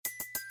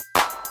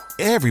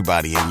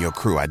Everybody in your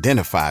crew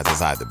identifies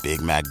as either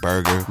Big Mac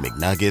Burger,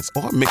 McNuggets,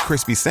 or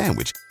McCrispy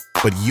Sandwich.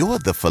 But you're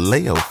the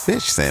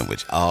Filet-O-Fish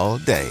Sandwich all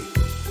day.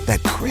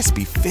 That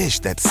crispy fish,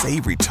 that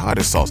savory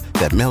tartar sauce,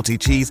 that melty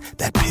cheese,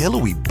 that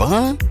pillowy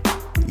bun.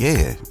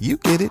 Yeah, you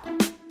get it.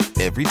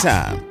 Every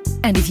time.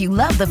 And if you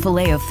love the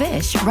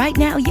Filet-O-Fish, right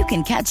now you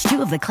can catch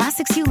two of the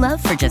classics you love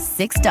for just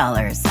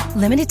 $6.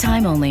 Limited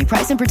time only.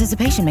 Price and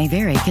participation may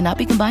vary. Cannot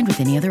be combined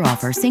with any other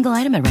offer. Single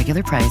item at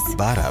regular price.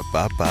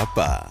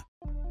 Ba-da-ba-ba-ba.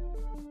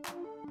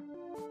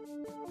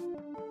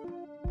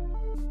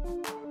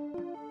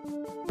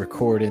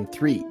 Record in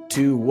 3,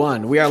 2,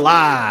 1. We are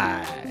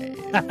live.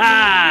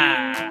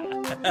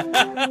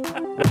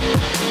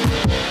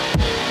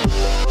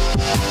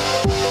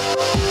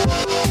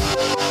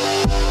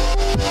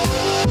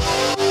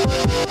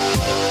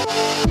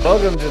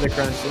 Welcome to The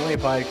Crunch, the only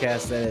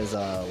podcast that is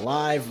a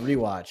live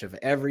rewatch of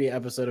every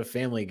episode of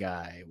Family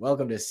Guy.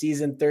 Welcome to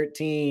season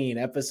 13,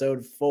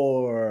 episode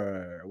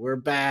 4. We're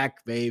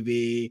back,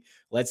 baby.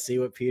 Let's see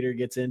what Peter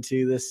gets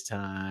into this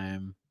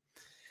time.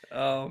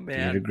 Oh,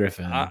 man. Peter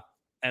Griffin.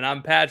 And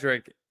I'm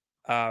Patrick.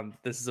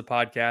 This is a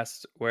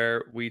podcast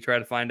where we try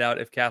to find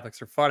out if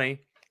Catholics are funny.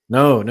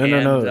 No.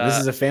 This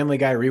is a Family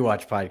Guy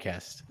rewatch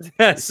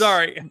podcast.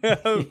 Sorry.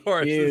 Of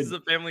course. Dude, this is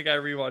a Family Guy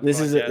rewatch This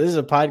podcast. is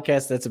a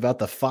podcast that's about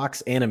the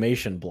Fox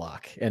animation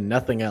block and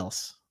nothing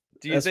else.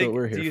 That's what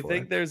we're here for. Do you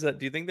think there's a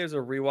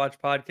rewatch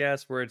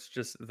podcast where it's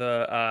just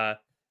the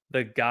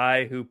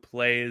guy who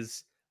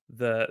plays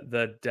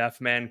the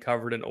deaf man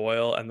covered in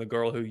oil and the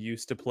girl who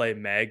used to play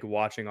Meg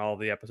watching all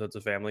the episodes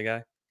of Family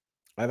Guy?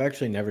 I've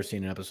actually never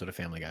seen an episode of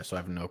Family Guy, so I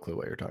have no clue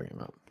what you're talking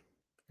about.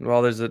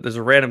 Well, there's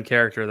a random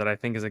character that I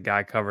think is a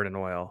guy covered in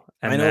oil.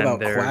 And I know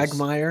about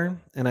Quagmire,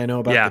 and I know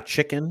about the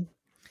chicken,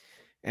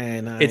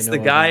 and it's the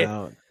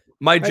guy.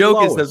 My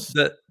joke is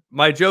the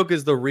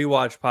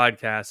rewatch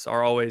podcasts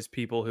are always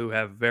people who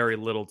have very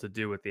little to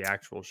do with the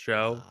actual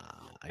show,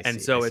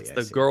 it's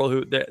the girl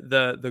who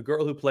the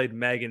girl who played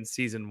Meg in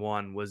season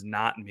 1 was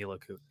not Mila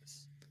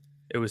Kunis.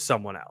 It was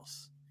someone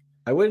else.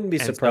 I wouldn't be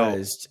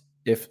surprised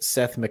if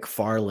Seth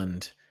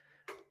MacFarlane,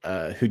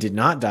 who did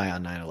not die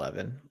on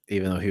 9/11,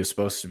 even though he was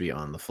supposed to be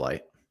on the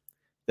flight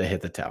that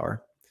hit the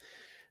tower.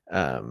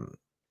 It's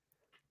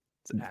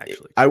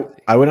actually I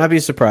would not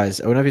be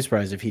surprised. I would not be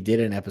surprised if he did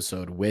an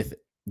episode with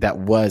that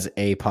was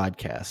a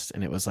podcast,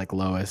 and it was like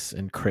Lois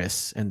and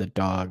Chris and the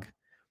dog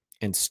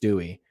and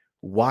Stewie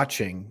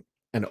watching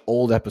an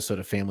old episode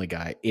of Family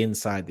Guy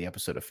inside the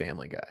episode of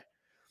Family Guy.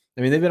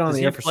 I mean, they've been on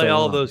the air for so long. Does he play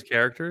all those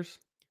characters?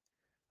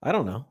 I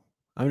don't know.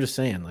 I'm just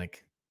saying,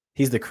 like,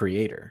 he's the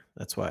creator.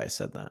 That's why I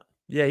said that.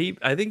 Yeah,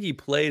 I think he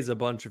plays a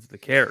bunch of the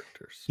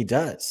characters. He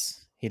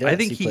does. I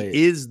think he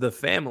is the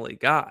Family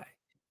Guy.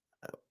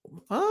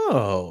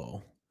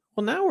 Oh,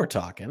 well, now we're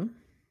talking.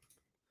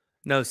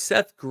 No,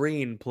 Seth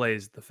Green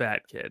plays the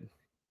fat kid.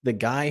 The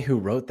guy who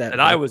wrote that.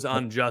 I was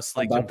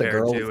unjustly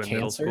compared to in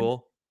middle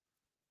school.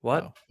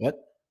 What? Oh, what?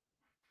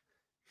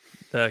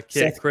 The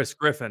kid, Chris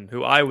Griffin,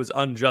 who I was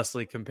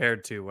unjustly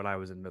compared to when I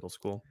was in middle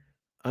school.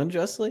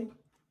 Unjustly?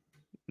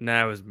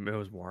 No, it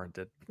was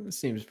warranted. It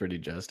seems pretty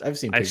just. I've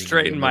seen. I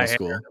straightened my hair.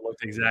 And it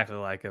looked exactly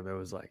like him. It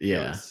was like,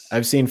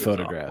 I've seen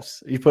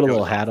photographs. Awful. You put a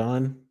little hat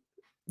on.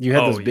 You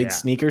had those big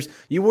sneakers.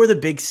 You wore the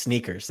big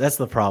sneakers. That's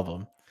the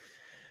problem.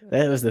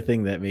 That was the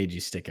thing that made you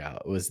stick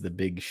out. Was the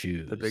big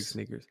shoes, the big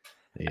sneakers.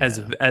 Yeah.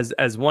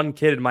 As one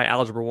kid in my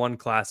Algebra 1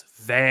 class,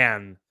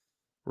 Van,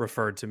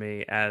 referred to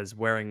me as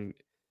wearing.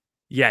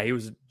 Yeah, he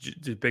was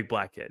a big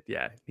black kid.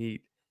 Yeah,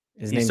 he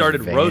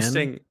started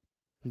roasting.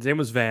 His name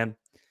was Van.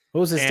 What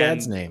was his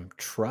dad's name?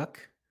 Truck?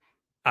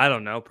 I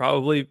don't know.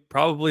 Probably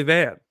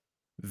Van.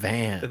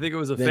 Van. I think it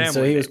was a family.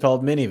 So he was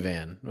called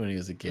Minivan when he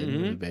was a kid, when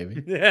he was a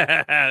baby.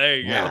 Yeah, there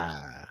you go.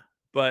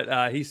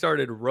 But he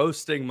started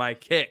roasting my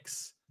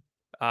kicks,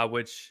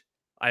 which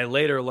I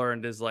later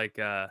learned is like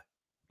a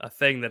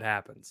thing that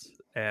happens.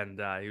 And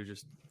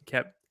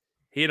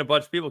he and a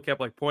bunch of people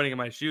kept like pointing at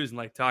my shoes and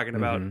like talking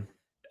about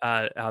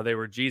how they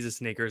were Jesus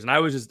sneakers. And I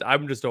was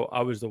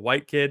the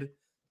white kid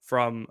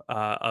from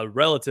a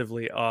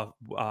relatively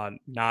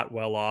not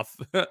well off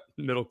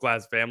middle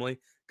class family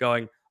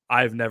going,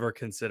 I've never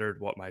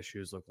considered what my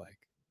shoes look like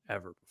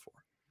ever before.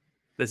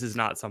 This is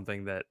not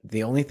something that.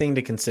 The only thing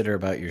to consider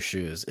about your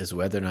shoes is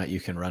whether or not you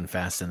can run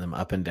fast in them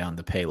up and down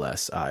the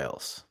Payless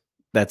aisles.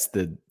 That's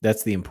the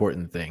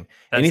important thing.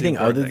 Anything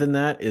other than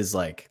that is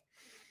like,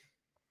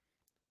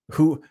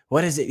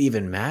 what does it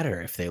even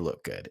matter if they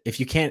look good? If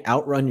you can't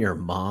outrun your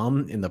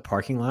mom in the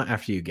parking lot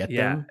after you get them.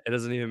 Yeah, it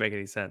doesn't even make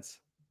any sense.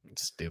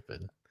 It's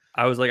stupid.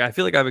 I was like, I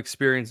feel like I'm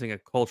experiencing a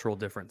cultural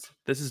difference.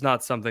 This is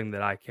not something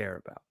that I care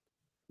about.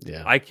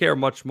 Yeah. I care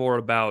much more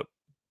about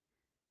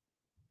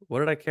what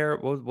did I care?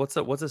 What's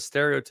a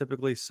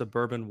stereotypically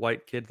suburban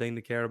white kid thing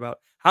to care about?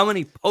 How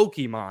many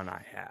Pokemon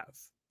I have.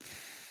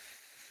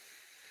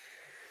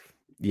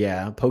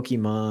 Yeah,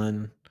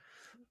 Pokemon.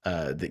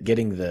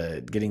 Getting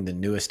the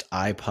newest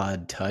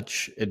iPod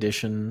Touch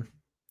edition.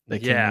 I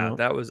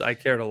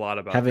cared a lot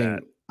about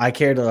that. I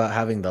cared about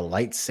having the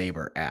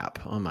lightsaber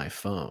app on my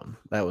phone.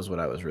 That was what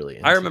I was really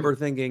into. I remember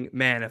thinking,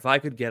 man, if I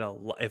could get an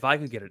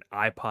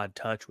iPod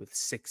Touch with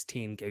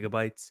 16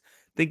 gigabytes,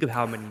 think of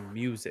how much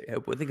music I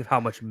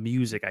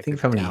could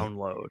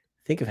download.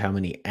 Think of how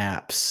many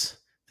apps.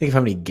 Think of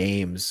how many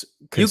games.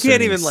 You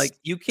can't even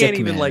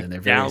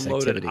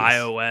download an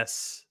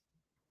iOS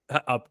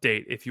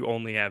update if you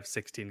only have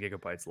 16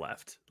 gigabytes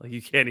left. Like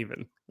you can't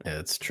even. Yeah,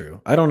 that's true.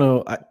 I don't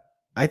know.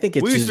 I think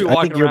it's we used to be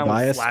walking around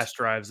with flash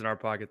drives in our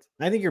pockets.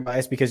 I think you're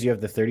biased because you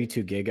have the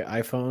 32 gig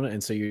iPhone,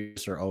 and so you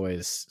just are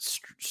always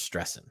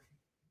stressing.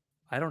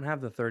 I don't have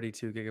the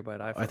 32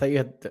 gigabyte iPhone. I thought you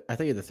had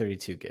the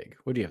 32 gig.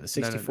 What do you have? The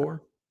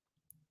 64?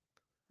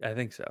 No. I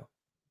think so.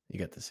 You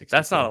got the 64.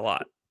 That's not a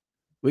lot.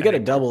 We got to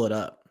double it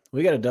up.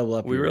 We got to double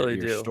up. We really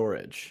do.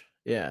 Storage.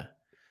 Yeah.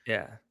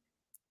 Yeah.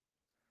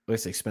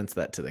 Let's expense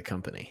that to the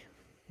company.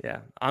 Yeah,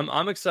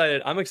 I'm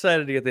excited. I'm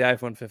excited to get the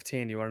iPhone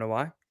 15. You want to know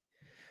why?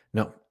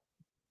 No.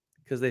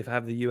 Because they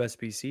have the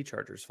USB-C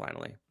chargers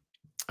finally.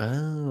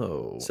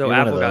 Oh, so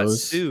Apple got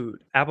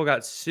sued. Apple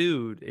got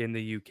sued in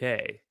the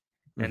UK,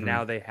 and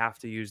now they have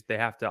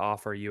to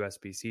offer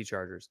USB-C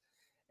chargers.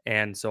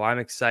 And so I'm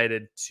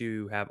excited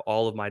to have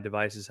all of my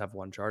devices have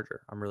one charger.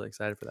 I'm really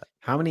excited for that.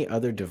 How many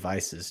other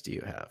devices do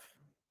you have?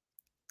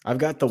 I've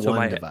got the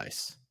one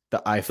device,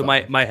 the iPhone. So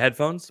my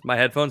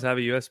headphones have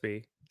a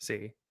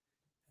USB-C,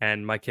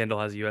 and my Kindle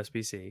has a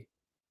USB-C,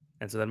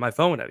 and so then my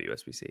phone would have a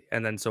USB-C,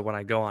 and then so when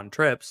I go on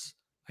trips,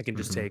 I can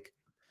just take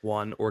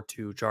one or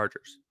two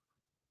chargers.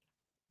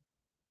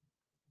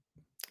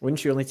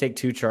 Wouldn't you only take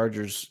two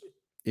chargers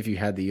if you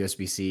had the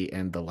USB-C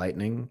and the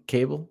Lightning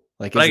cable?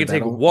 Like, I can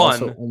take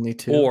one, only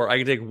two, or I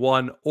can take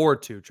one or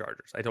two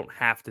chargers. I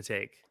have to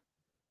take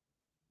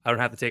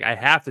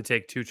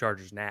two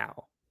chargers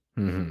now.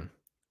 Mm-hmm.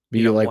 But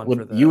you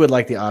would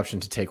like the option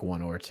to take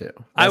one or two.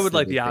 I would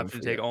like the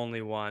option to take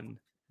only one,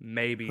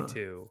 maybe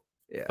two,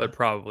 but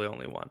probably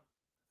only one.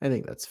 I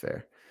think that's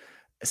fair.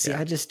 See,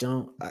 I just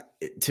don't.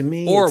 To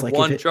me, or it's like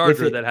one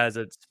charger that has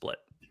a split.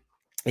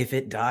 If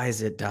it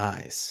dies, it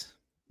dies.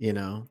 You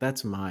know,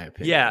 that's my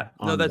opinion. Yeah,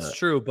 no, that's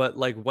true. But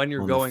like when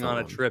you're going on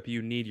a trip,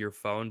 you need your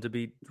phone to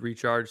be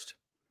recharged.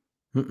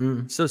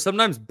 So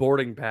sometimes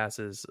boarding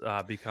passes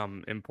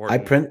become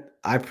important. I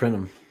print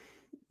them.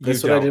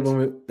 That's what I did when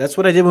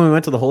we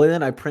went to the Holy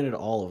Land. I printed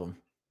all of them.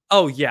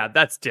 Oh yeah,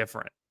 that's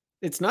different.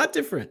 It's not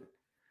different.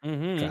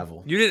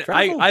 Travel. You didn't.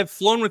 I've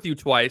flown with you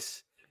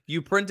twice. You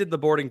printed the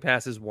boarding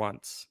passes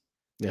once.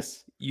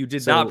 Yes. You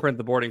did not print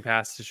the boarding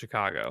pass to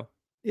Chicago.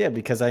 Yeah,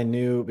 because I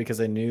knew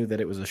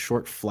that it was a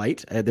short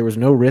flight. There was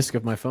no risk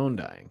of my phone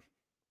dying.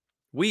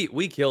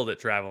 We killed it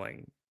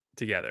traveling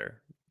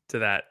together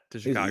to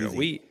Chicago.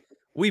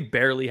 We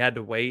barely had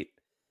to wait.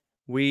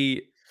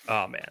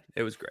 Oh man,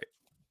 it was great.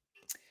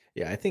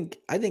 Yeah, I think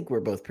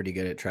we're both pretty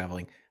good at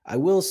traveling. I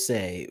will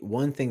say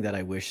one thing that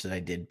I wish that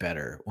I did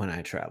better when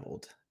I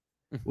traveled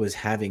was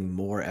having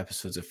more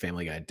episodes of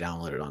Family Guy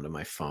downloaded onto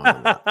my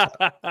phone.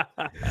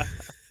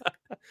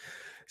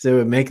 So it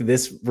would make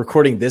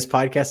recording this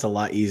podcast a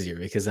lot easier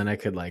because then I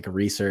could like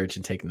research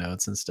and take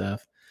notes and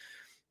stuff.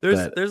 There's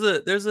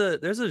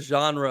a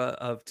genre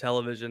of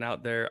television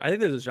out there. I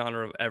think there's a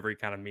genre of every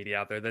kind of media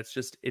out there that's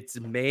just it's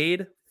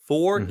made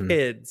for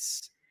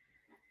kids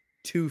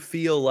to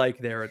feel like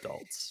they're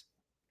adults.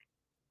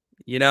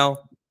 You know?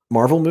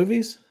 Marvel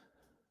movies?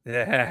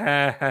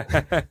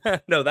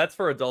 No, that's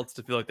for adults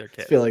to feel like they're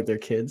kids. Feel like they're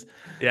kids.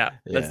 Yeah,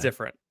 that's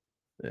different.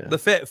 Yeah. The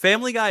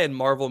Family Guy and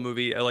Marvel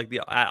movie are like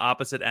the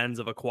opposite ends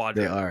of a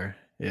quadrant. They are,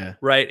 yeah.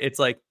 Right? It's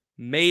like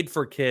made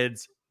for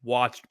kids,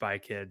 watched by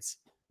kids.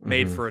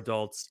 Made for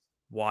adults,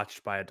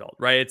 watched by adults.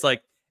 Right? It's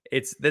like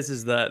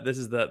there's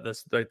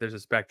a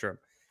spectrum,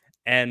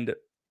 and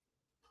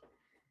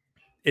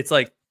it's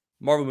like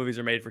Marvel movies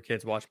are made for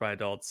kids, watched by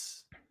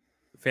adults.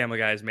 Family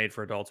Guy is made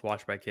for adults,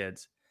 watched by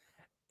kids.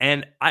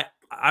 And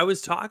I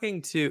was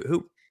talking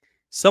to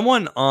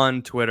someone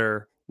on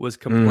Twitter was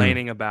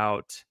complaining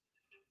about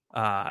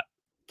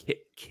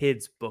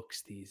kids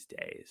books these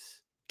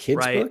days.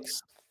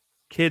 Books?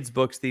 Kids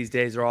books these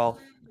days are all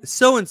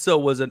so-and-so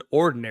was an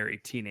ordinary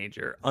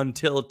teenager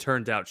until it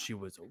turned out she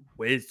was a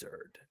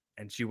wizard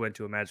and she went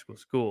to a magical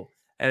school.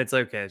 And it's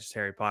like, okay, it's just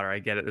Harry Potter. I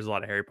get it. There's a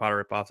lot of Harry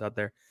Potter ripoffs out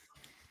there.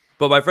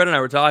 But my friend and I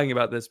were talking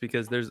about this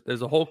because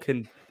there's a whole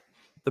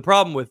the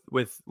problem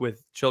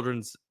with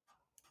children's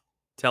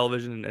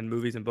television and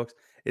movies and books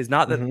is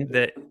not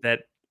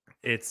that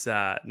it's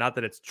not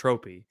that it's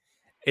tropey.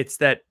 It's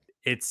that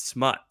it's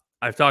smut.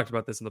 I've talked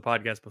about this in the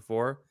podcast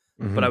before,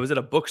 but I was at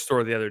a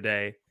bookstore the other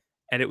day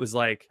and it was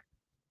like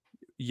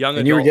young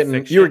adult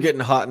fiction. You were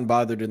getting hot and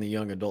bothered in the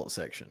young adult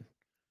section.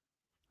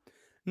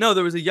 No,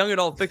 there was a young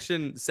adult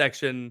fiction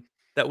section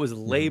that was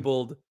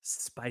labeled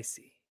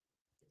spicy.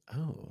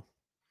 Oh.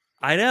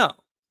 I know.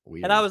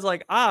 Weird. And I was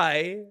like,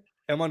 I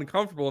am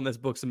uncomfortable in this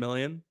Books A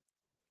Million.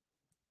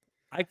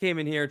 I came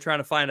in here trying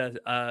to find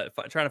a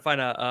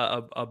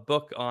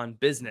book on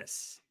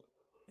business.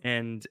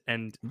 And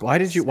why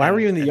were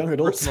you in the young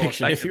adult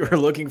section if you were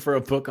looking for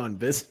a book on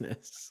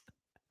business?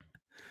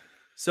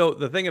 So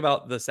the thing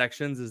about the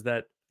sections is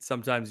that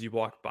sometimes you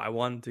walk by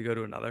one to go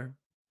to another.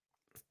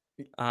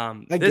 I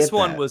This get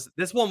one that.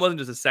 wasn't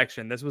just a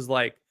section. This was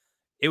like,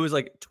 it was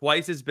like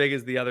twice as big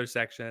as the other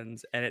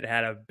sections, and it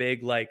had a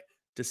big like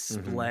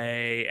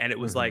display, and it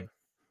was like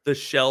the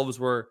shelves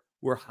were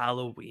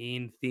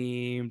Halloween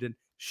themed and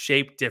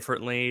shaped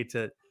differently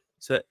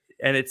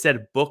and it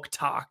said book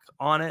talk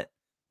on it,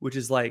 which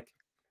is like,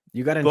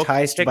 You got book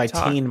enticed by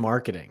TikTok. teen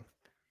marketing.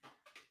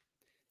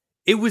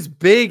 It was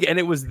big and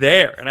it was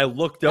there, and I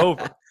looked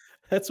over.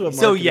 That's what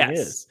So, marketing yes.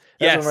 is.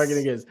 That's what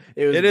marketing is.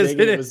 It was It is, big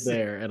and it it was is.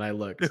 there, and I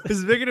looked. It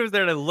was big and it was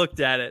there, and I looked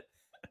at it,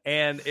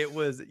 and it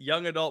was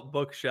young adult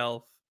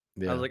bookshelf.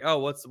 I Yeah. was like, oh,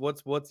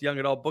 what's young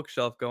adult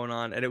bookshelf going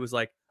on? And it was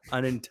like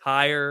an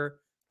entire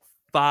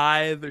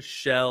 5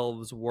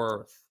 shelves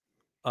worth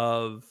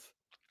of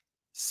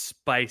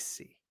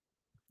spicy.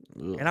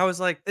 Ugh. And I was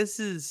like, this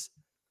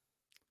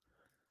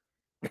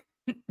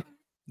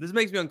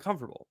makes me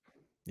uncomfortable.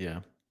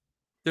 Yeah.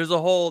 There's a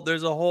whole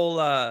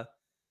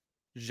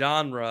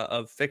genre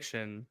of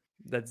fiction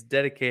that's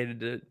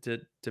dedicated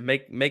to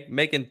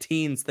making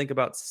teens think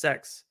about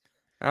sex.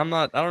 I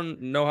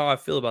don't know how I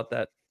feel about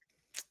that.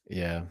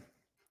 Yeah.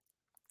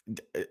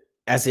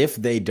 As if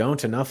they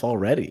don't enough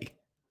already.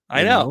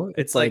 I know.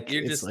 It's like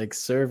you're it's just like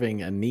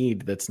serving a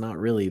need that's not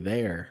really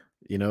there.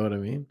 You know what I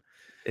mean?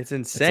 it's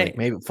It's insane. like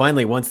maybe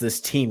finally once this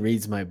teen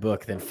reads my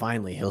book, then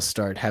finally he'll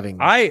start having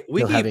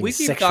we keep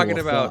sexual talking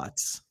about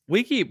thoughts.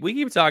 we keep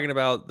talking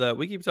about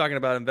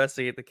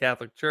investigate the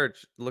Catholic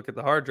Church, look at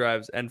the hard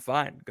drives, and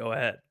fine, go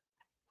ahead.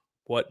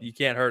 What, you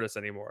can't hurt us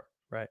anymore,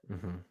 right?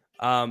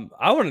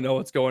 I want to know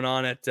what's going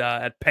on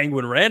at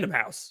Penguin Random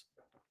House.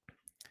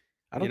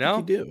 I don't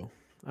think you do.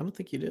 I don't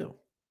think you do.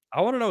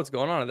 I want to know what's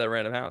going on at that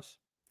random house.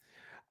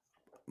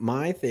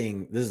 My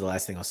thing, this is the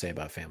last thing I'll say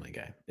about Family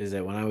Guy, is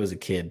that when I was a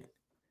kid,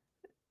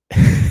 I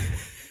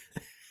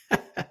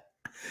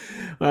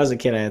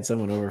had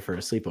someone over for a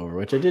sleepover,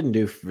 which I didn't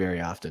do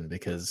very often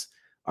because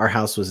our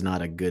house was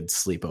not a good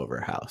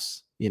sleepover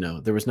house. You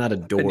know, there was not a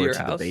door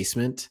to the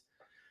basement.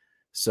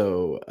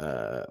 So,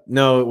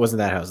 no, it wasn't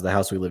that house, the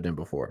house we lived in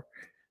before.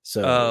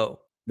 So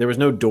there was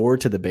no door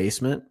to the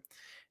basement.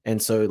 And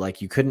so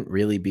like you couldn't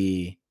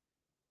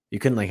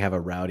like have a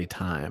rowdy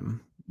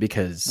time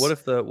because what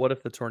if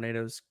the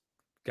tornadoes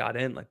got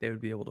in, like they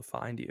would be able to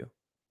find you?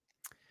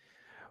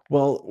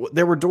 Well,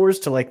 there were doors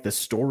to like the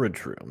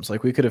storage rooms.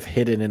 Like we could have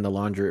hidden in the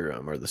laundry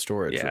room or the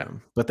storage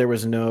room, but there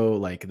was no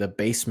like the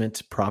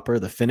basement proper,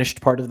 the finished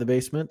part of the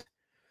basement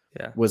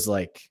was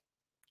like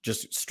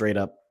just straight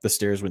up. The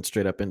stairs went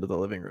straight up into the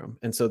living room.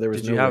 And so there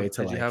was no way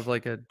to Did you have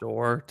like a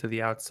door to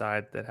the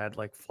outside that had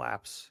like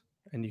flaps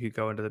and you could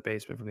go into the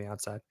basement from the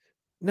outside?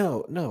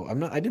 No,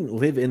 I didn't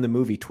live in the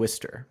movie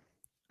Twister.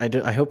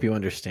 I hope you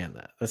understand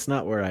that. That's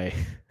not where I.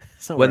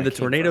 When the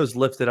tornadoes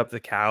lifted up the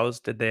cows,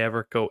 did they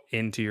ever go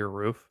into your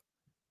roof?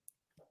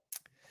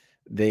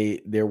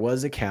 There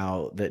was a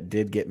cow that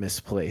did get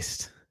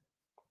misplaced,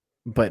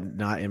 but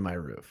not in my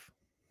roof.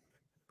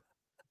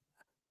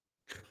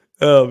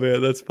 Oh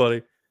man, that's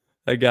funny.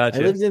 I got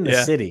you. I lived in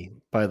the city,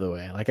 by the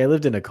way. Like I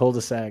lived in a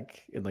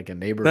cul-de-sac in like a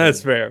neighborhood.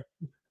 That's fair.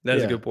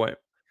 That's a good point.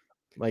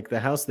 Like the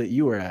house that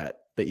you were at,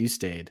 that you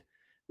stayed,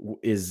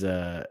 is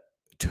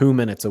 2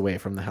 minutes away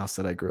from the house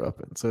that I grew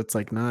up in. So it's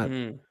like not.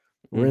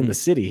 We're in the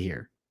city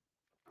here.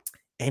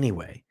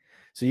 Anyway,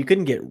 so you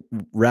couldn't get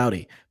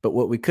rowdy, but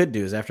what we could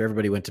do is after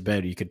everybody went to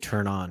bed, you could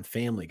turn on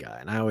Family Guy.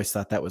 And I always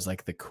thought that was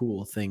like the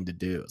cool thing to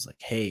do. It was like,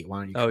 hey, why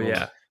don't you come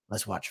over?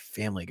 Let's watch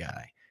Family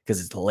Guy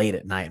because it's late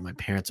at night and my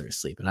parents are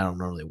asleep and I don't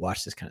normally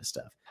watch this kind of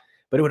stuff.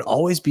 But it would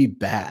always be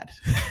bad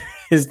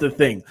is the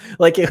thing.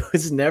 Like it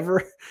was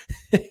never,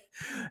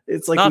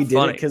 it's like we did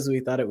it because we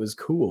thought it was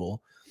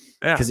cool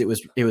because it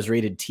was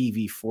rated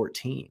TV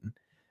 14,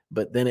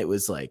 but then it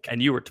was like,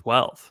 and you were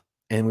 12.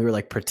 And we were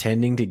like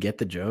pretending to get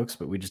the jokes,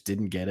 but we just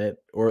didn't get it.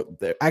 Or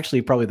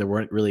actually, probably there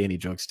weren't really any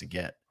jokes to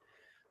get.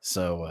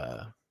 So,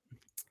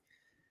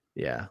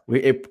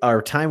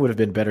 our time would have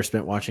been better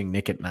spent watching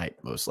Nick at Night,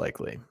 most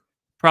likely.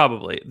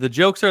 Probably. The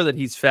jokes are that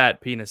he's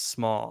fat, penis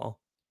small.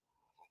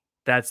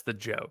 That's the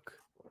joke.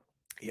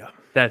 Yeah.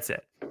 That's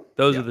it.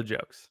 Those are the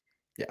jokes.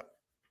 Yeah.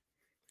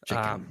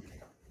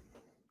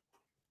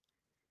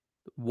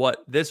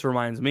 What this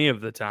reminds me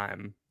of the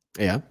time.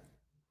 Yeah.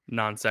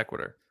 Non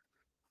sequitur.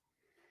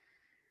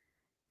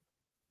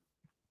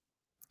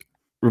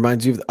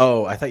 Reminds you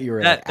of I thought you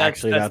were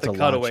actually about to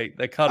launch.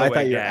 The cutaway. I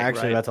thought you were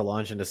actually about to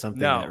launch into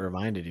something that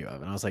reminded you of,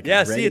 and I was like,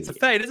 see, it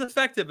is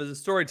effective as a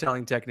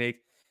storytelling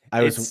technique.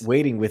 I was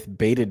waiting with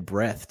bated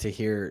breath to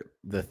hear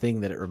the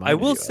thing that it reminded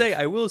you of.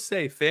 I will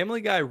say,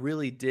 Family Guy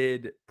really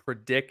did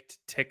predict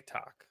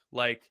TikTok.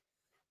 Like,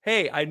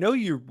 hey, I know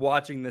you're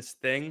watching this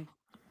thing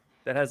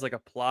that has like a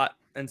plot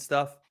and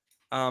stuff,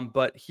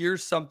 but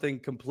here's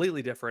something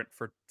completely different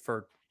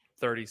for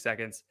 30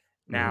 seconds.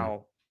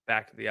 Now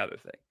back to the other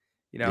thing.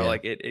 You know,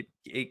 like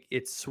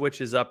it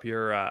switches up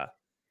your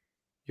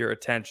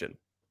attention.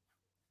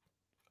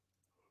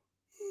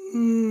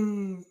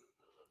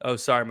 Oh,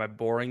 sorry, am I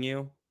boring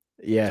you?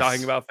 Yes.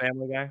 Talking about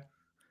Family Guy?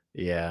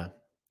 Yeah.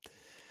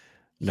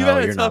 No,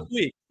 you had a tough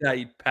week. Yeah,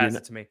 you pass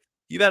it to me.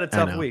 You've had a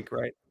tough week,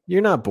 right?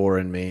 You're not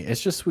boring me.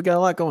 It's just we got a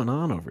lot going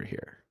on over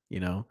here.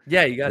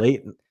 Yeah, you got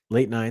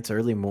late nights,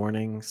 early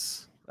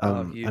mornings.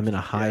 I'm in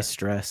a high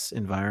stress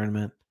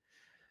environment.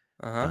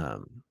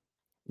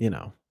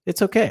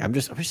 It's okay. I'm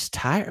just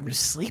tired. I'm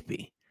just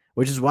sleepy,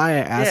 which is why I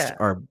asked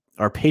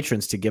our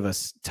patrons to give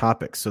us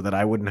topics so that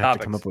I wouldn't have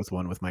to come up with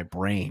one with my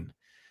brain.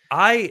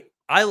 I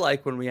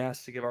like when we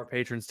ask to give our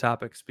patrons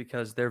topics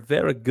because they're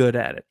very good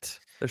at it.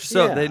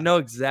 They know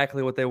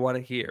exactly what they want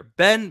to hear.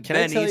 Ben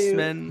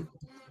Eastman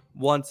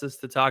wants us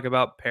to talk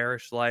about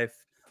parish life.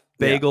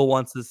 Bagel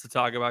wants us to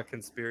talk about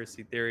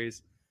conspiracy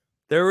theories.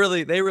 They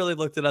really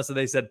looked at us and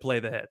they said, play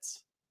the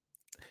hits.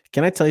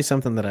 Can I tell you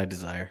something that I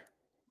desire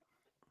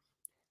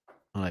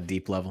on a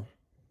deep level?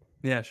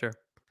 Yeah, sure.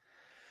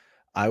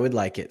 I would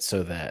like it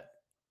so that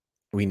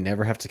we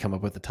never have to come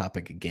up with a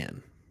topic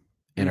again.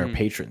 And our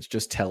patrons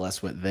just tell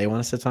us what they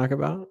want us to talk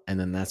about. And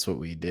then that's what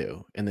we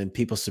do. And then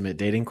people submit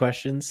dating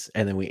questions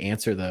and then we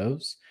answer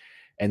those.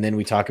 And then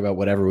we talk about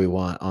whatever we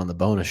want on the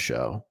bonus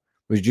show,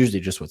 which is usually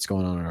just what's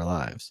going on in our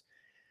lives.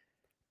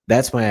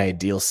 That's my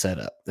ideal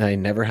setup. I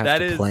never have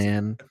to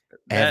plan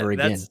ever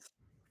again.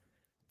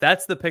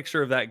 That's the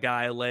picture of that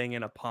guy laying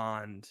in a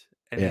pond.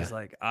 And he's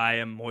like, I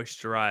am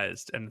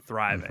moisturized and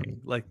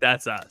thriving. Like,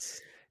 that's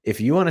us. If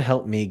you want to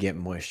help me get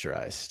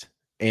moisturized,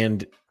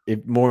 and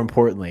more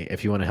importantly,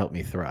 if you want to help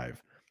me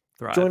thrive,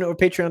 join over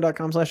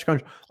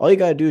patreon.com/conjure. All you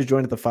got to do is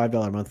join at the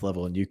 $5 a month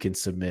level and you can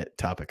submit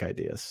topic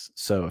ideas.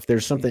 So if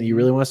there's something you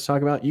really want us to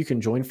talk about, you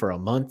can join for a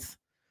month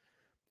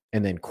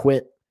and then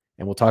quit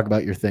and we'll talk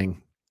about your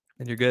thing.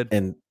 And you're good.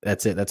 And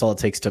that's it. That's all it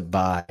takes to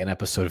buy an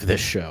episode of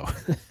this show.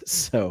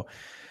 So,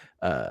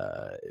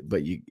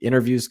 but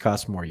interviews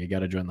cost more. You got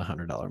to join the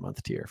 $100 a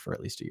month tier for at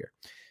least a year.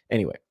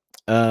 Anyway,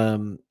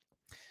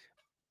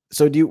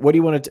 so what do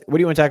you want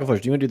to tackle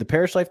first? Do you want to do the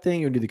parish life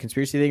thing, or do the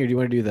conspiracy thing, or do you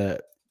want to do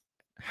the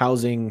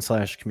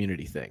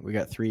housing/community thing? We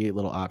got 3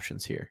 little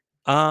options here.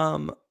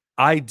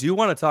 I do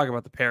want to talk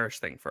about the parish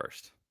thing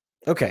first.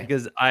 Okay.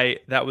 Because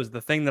that was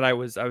the thing that I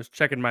was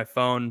checking my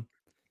phone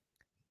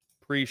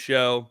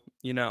pre-show,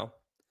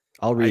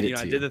 I'll read it to you.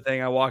 I did the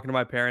thing. I walk into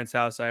my parents'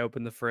 house. I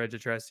open the fridge. I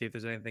try to see if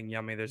there's anything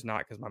yummy. There's not,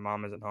 because my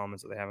mom isn't home, and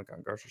so they haven't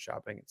gone grocery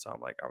shopping. And so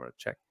I'm like, I'm going to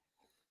check,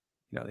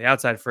 the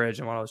outside fridge.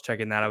 And while I was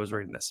checking that, I was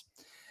reading this.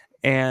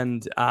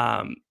 And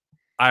I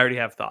already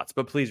have thoughts,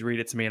 but please read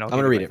it to me and I'm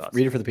going to read it.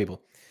 Read it for the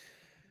people.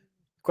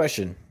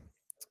 Question.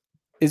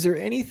 Is there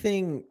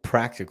anything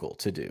practical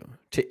to do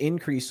to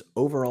increase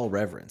overall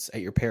reverence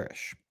at your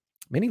parish?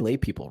 Many lay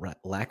people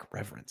lack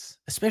reverence,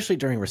 especially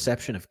during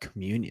reception of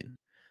communion.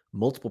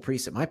 Multiple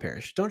priests at my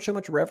parish don't show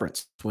much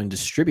reverence when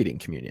distributing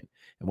communion.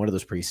 And one of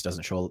those priests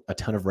doesn't show a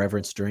ton of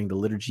reverence during the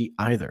liturgy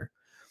either.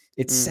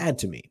 It's sad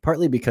to me,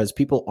 partly because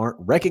people aren't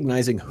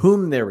recognizing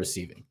whom they're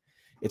receiving.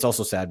 It's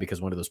also sad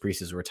because one of those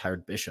priests is a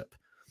retired bishop.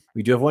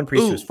 We do have one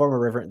priest who is far more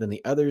reverent than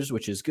the others,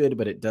 which is good,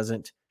 but it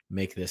doesn't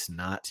make this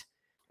not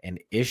an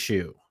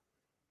issue.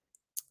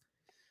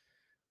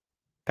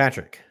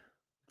 Patrick.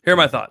 Here are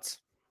my thoughts.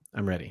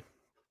 I'm ready.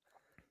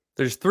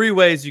 There's 3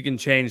 ways you can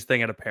change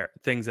things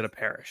at a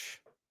parish.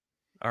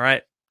 All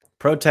right.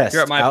 Protest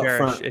at my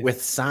parish front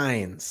with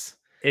signs.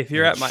 If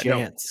you're at my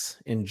chants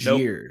and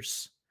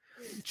jeers.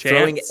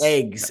 Throwing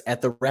eggs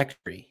at the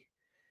rectory.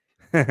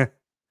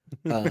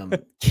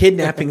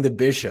 Kidnapping the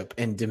bishop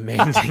and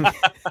demanding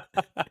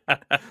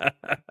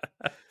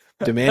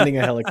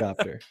a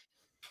helicopter.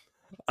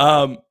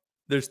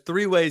 There's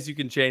 3 ways you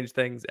can change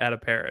things at a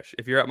parish.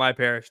 If you're at my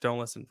parish, don't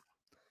listen.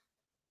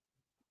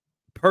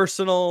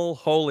 Personal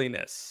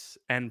holiness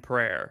and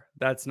prayer.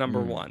 That's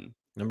number 1.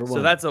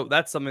 So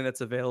that's something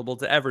that's available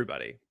to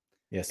everybody.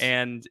 Yes.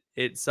 And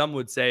some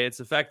would say it's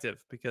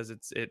effective because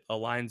it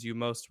aligns you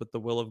most with the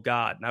will of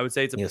God. And I would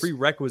say it's a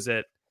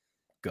prerequisite.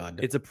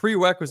 It's a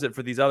prerequisite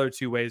for these other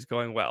 2 ways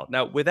going well.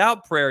 Now,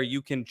 without prayer,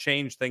 you can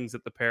change things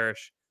at the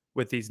parish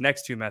with these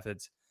next 2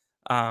 methods,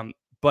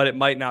 but it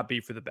might not be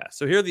for the best.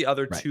 So here are the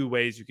other 2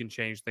 ways you can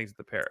change things at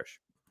the parish.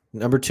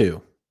 Number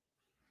 2,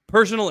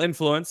 personal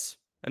influence,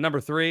 and number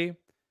 3,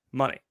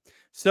 money.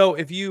 So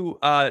if you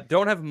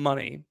don't have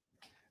money,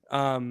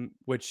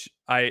 which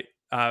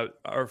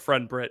our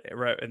friend Britt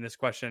wrote in this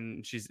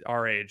question, she's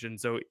our age,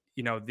 and so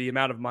the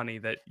amount of money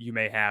that you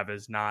may have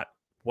is not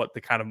what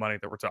the kind of money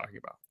that we're talking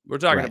about. We're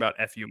talking about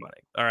FU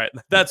money. All right.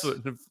 That's what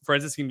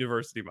Franciscan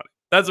University money.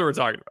 That's what we're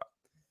talking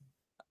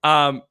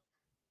about.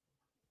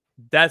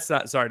 That's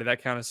not, sorry, did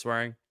that count as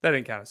swearing? That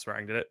didn't count as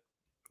swearing, did it?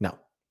 No.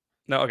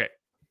 Okay.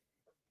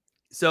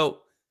 So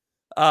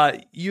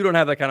you don't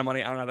have that kind of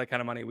money. I don't have that kind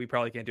of money. We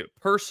probably can't do it.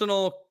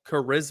 Personal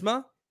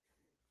charisma.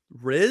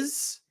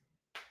 Riz?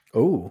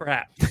 Oh.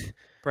 Perhaps.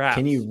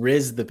 Can you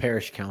riz the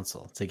parish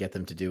council to get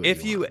them to do it?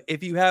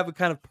 If you have a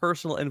kind of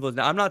personal influence.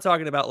 Now, I'm not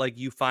talking about like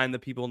you find the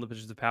people in the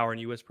positions of power and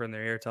you whisper in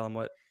their ear, tell them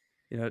what,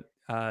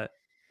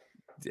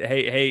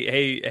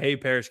 hey,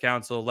 parish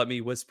council, let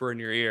me whisper in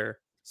your ear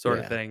sort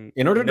of thing.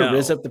 In order to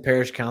riz up the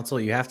parish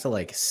council, you have to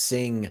like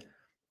sing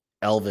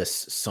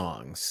Elvis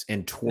songs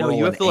and twirl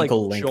you have to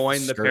ankle like length join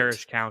skirt. the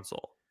parish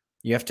council.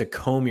 You have to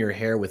comb your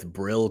hair with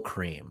Brill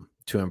cream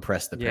to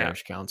impress the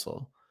parish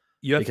council.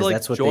 You have because to like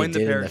that's what join they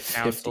the did in the parish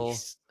council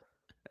 50s.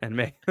 and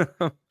make.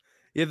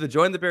 You have to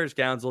join the parish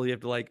council. You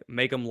have to like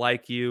make them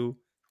like you.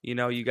 You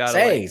know, you gotta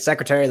Say, like,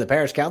 Secretary of the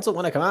Parish Council,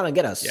 want to come out and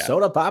get a yeah.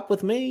 soda pop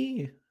with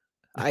me?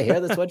 I hear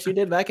that's what you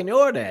did back in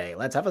your day.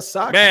 Let's have a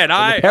sock Man,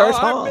 hop in the parish I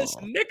hall. miss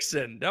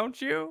Nixon,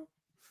 don't you?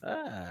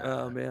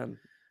 Oh man,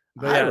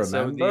 but I yeah,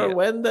 remember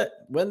when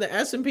the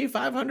S&P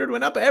 500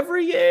 went up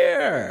every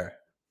year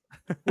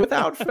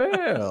without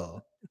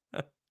fail.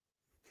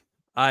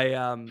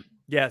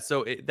 Yeah,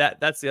 so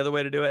that's the other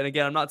way to do it. And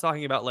again, I'm not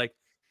talking about like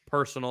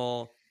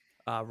personal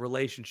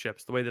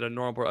relationships the way that a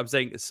normal. I'm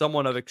saying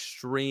someone of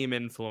extreme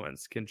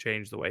influence can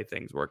change the way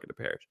things work in a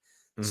parish.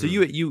 Mm-hmm. So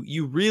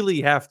you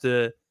really have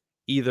to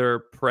either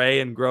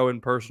pray and grow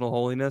in personal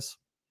holiness,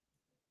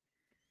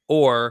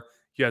 or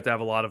you have to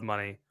have a lot of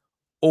money,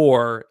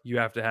 or you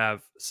have to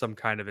have some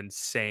kind of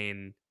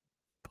insane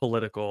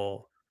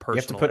political personal.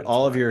 You have to put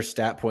all of your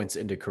stat points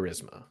into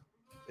charisma,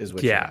 is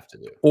what you have to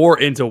do, or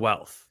into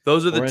wealth.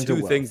 Those are the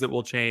two things that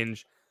will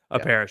change a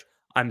parish.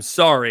 I'm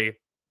sorry,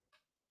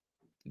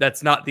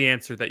 that's not the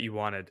answer that you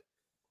wanted,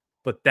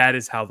 but that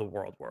is how the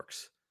world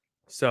works.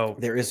 So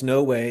there is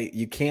no way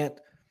you can't.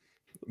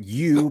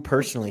 You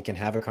personally can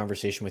have a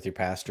conversation with your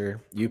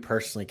pastor. You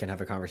personally can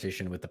have a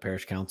conversation with the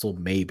parish council.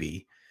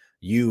 Maybe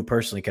you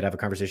personally could have a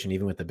conversation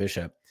even with the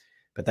bishop,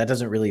 but that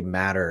doesn't really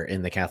matter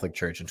in the Catholic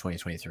Church in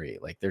 2023.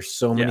 Like there's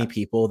so many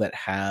people that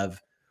have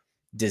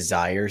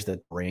desires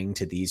that bring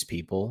to these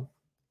people,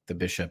 the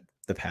bishop,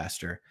 the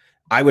pastor.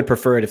 I would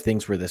prefer it if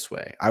things were this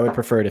way. I would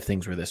prefer it if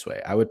things were this way.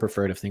 I would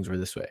prefer it if things were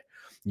this way.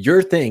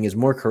 Your thing is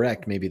more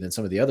correct maybe than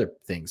some of the other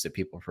things that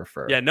people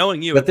prefer. Yeah,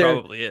 knowing you, it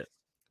probably is.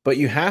 But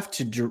you have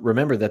to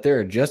remember that there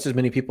are just as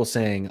many people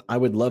saying, I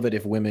would love it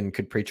if women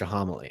could preach a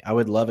homily. I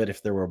would love it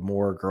if there were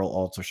more girl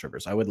altar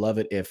servers. I would love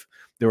it if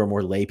there were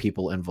more lay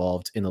people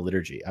involved in the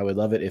liturgy. I would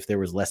love it if there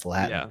was less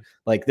Latin. Yeah.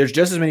 Like there's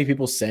just as many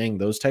people saying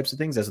those types of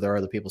things as there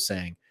are the people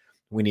saying,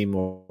 we need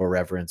more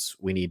reverence.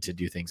 We need to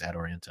do things ad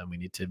orientem. We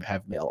need to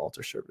have male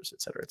altar servers,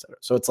 et cetera, et cetera.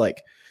 So it's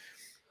like,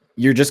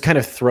 you're just kind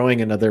of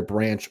throwing another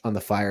branch on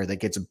the fire that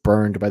gets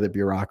burned by the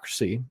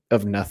bureaucracy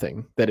of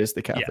nothing that is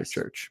the Catholic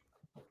Church.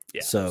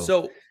 Yeah.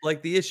 So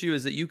like the issue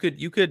is that you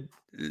could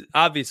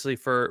obviously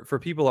for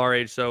people our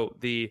age. So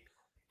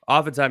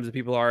oftentimes the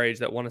people our age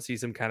that want to see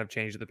some kind of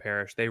change in the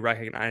parish, they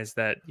recognize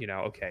that,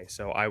 okay,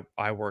 so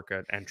I work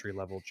an entry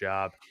level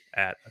job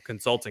at a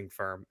consulting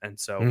firm. And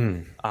so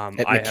at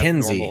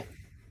McKinsey.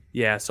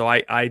 So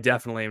I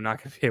definitely am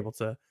not going to be able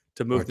to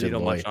move the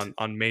needle much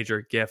on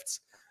major gifts.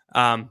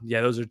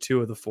 Those are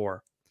two of the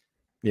four.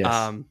 Yes.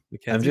 I'm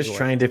just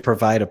trying to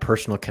provide a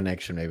personal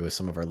connection maybe with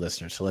some of our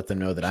listeners to let them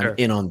know that I'm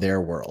in on their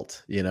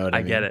world. You know what I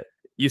mean? I get it.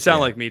 You sound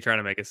like me trying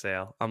to make a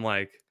sale. I'm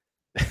like,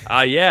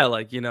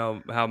 like,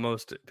 how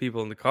most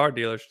people in the car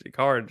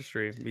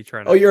industry be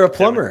trying to. Oh, you're a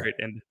plumber.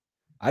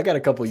 I got a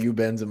couple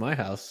U-bends in my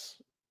house.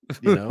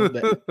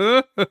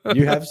 That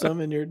you have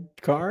some in your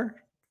car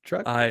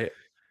truck. I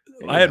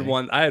had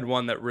one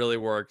that really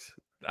worked.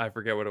 I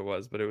forget what it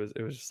was, but it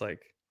was just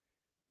like,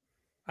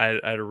 I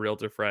had a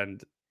realtor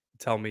friend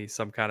tell me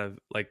some kind of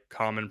like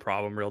common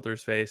problem realtors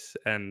face,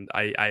 and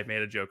I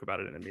made a joke about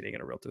it in a meeting,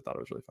 and a realtor thought it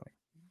was really funny.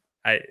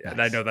 And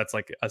I know that's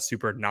like a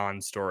super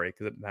non-story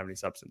because it didn't have any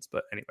substance,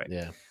 but anyway.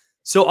 Yeah.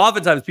 So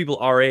oftentimes people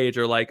our age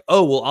are like,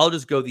 oh, well, I'll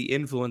just go the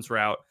influence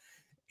route.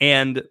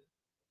 And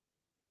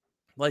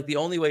like the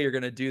only way you're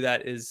going to do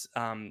that is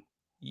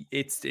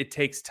it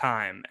takes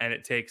time, and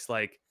it takes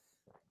like,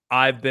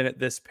 I've been at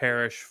this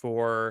parish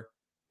for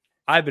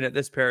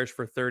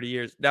 30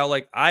 years. Now,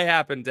 like I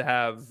happen to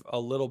have a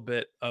little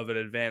bit of an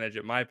advantage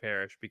at my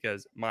parish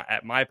because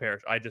at my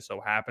parish, I just so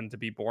happened to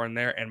be born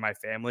there and my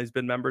family's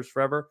been members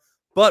forever.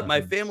 But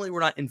my family were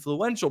not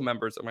influential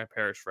members of my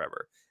parish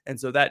forever. And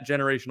so that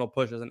generational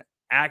push doesn't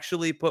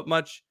actually put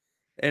much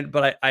in.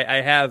 But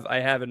I have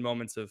in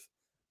moments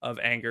of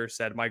anger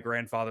said, my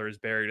grandfather is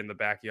buried in the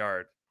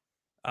backyard.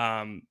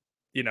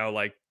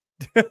 Like,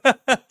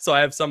 so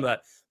I have some of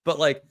that. But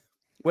like,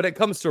 when it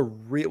comes to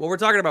we're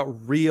talking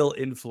about real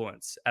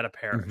influence at a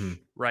parish,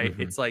 right?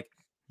 It's like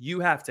you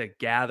have to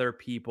gather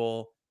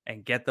people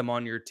and get them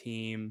on your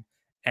team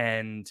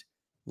and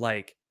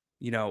like,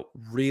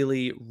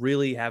 really,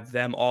 really have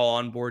them all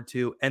on board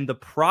too. And the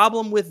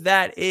problem with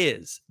that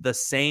is the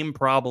same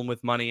problem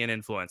with money and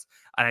influence.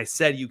 And I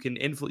said, you can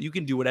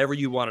do whatever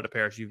you want at a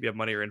parish if you have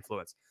money or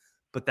influence,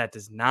 but that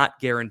does not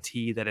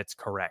guarantee that it's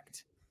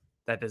correct.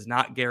 That does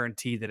not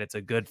guarantee that it's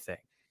a good thing.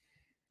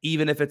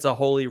 Even if it's a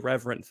holy,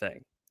 reverent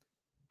thing,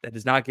 that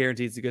does not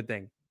guarantee it's a good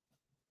thing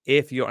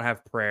if you don't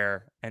have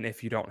prayer and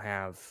if you don't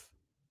have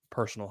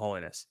personal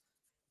holiness.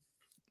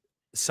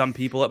 Some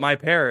people at my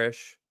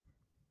parish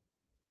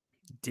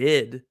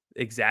did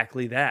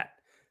exactly that.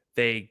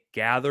 They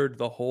gathered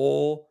the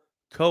whole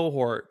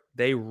cohort.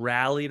 They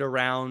rallied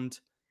around,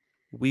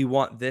 we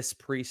want this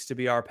priest to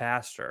be our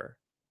pastor.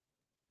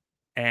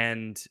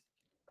 And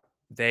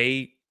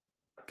they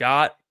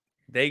got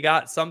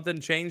something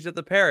changed at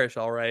the parish,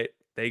 all right.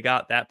 They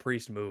got that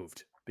priest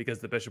moved because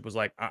the bishop was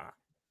like,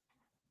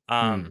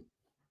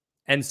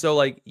 And so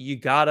like you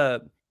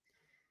gotta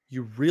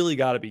you really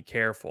got to be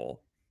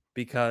careful,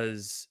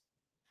 because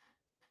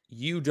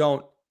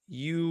your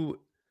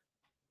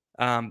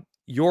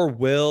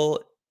will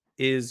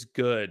is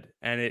good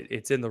and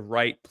it's in the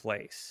right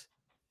place,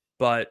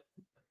 but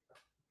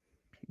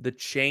the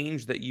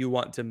change that you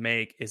want to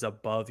make is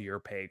above your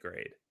pay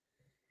grade.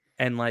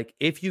 And like,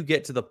 if you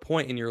get to the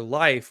point in your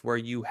life where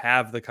you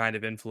have the kind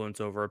of influence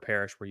over a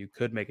parish where you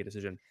could make a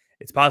decision,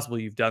 it's possible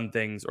you've done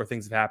things or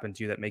things have happened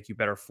to you that make you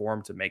better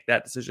formed to make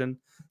that decision.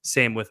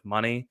 Same with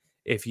money.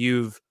 If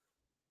you've,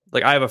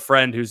 like, I have a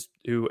friend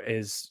who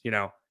is,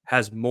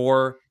 has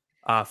more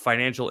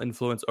financial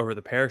influence over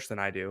the parish than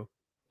I do,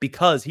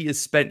 because he has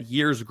spent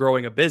years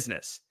growing a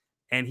business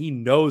and he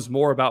knows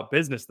more about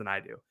business than I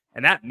do.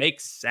 And that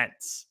makes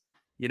sense,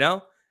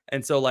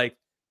 And so, like,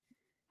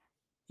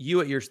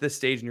 you at this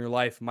stage in your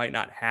life might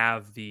not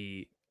have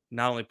the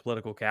not only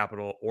political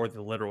capital or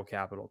the literal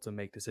capital to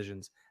make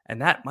decisions.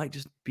 And that might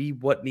just be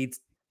what needs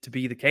to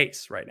be the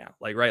case right now.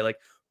 Like, right. Like,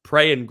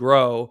 pray and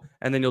grow,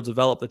 and then you'll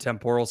develop the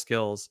temporal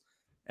skills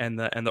and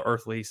the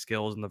earthly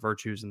skills and the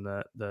virtues and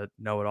the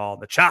know-it-all,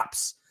 the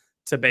chops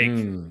to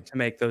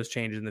make those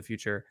changes in the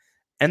future.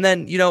 And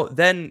then,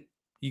 then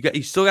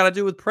you still got to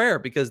do with prayer,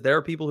 because there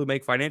are people who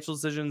make financial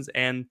decisions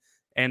and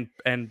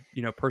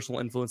personal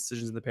influence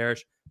decisions in the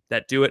parish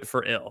that do it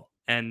for ill.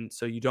 And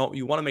so you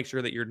want to make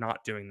sure that you're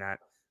not doing that,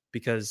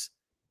 because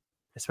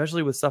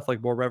especially with stuff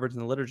like more reverence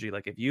in the liturgy,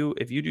 like if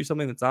you do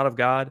something that's not of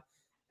God,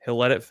 he'll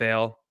let it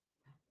fail.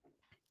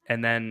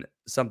 And then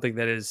something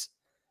that is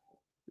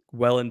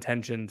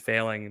well-intentioned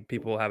failing,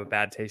 people will have a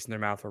bad taste in their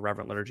mouth for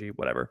reverent liturgy,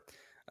 whatever.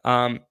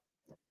 Or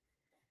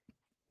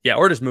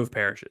just move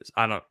parishes.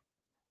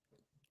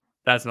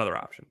 That's another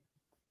option.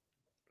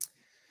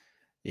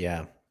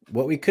 Yeah.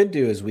 What we could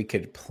do is we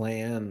could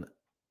plan.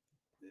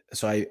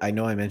 So I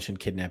know I mentioned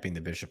kidnapping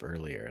the bishop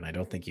earlier, and I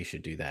don't think you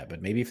should do that,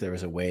 but maybe if there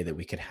was a way that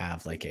we could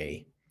have like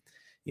a,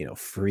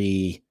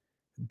 free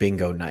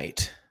bingo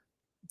night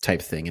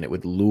type thing, and it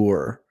would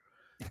lure,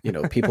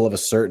 people of a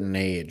certain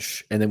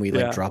age, and then we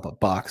drop a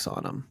box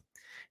on them,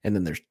 and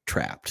then they're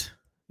trapped,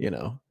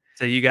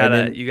 So you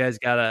guys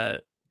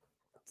gotta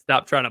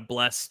stop trying to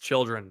bless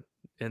children.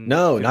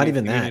 No, not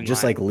even that.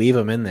 Just like leave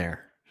them in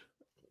there.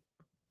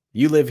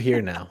 You live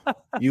here now.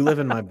 You live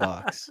in my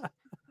box.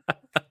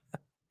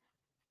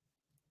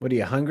 What are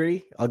you,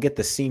 hungry? I'll get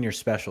the senior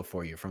special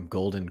for you from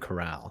Golden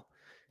Corral,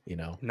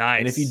 Nice.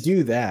 And if you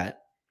do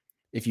that,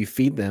 if you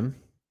feed them,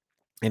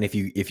 and if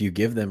you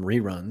give them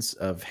reruns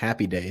of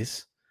Happy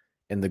Days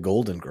and the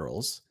Golden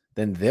Girls,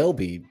 then they'll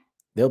be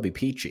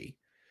peachy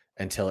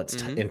until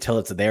it's until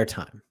it's their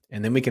time.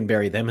 And then we can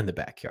bury them in the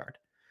backyard.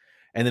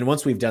 And then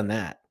once we've done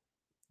that,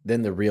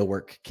 then the real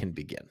work can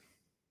begin.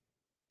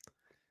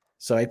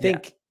 So I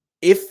think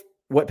if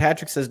what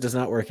Patrick says does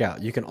not work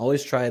out, you can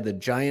always try the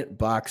giant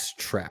box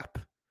trap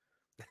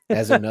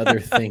as another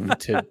thing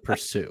to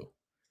pursue,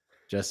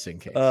 just in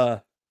case.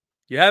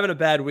 You're having a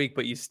bad week,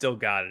 but you still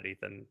got it,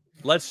 Ethan.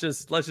 Let's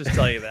just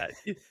tell you that.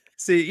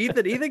 See,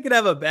 Ethan can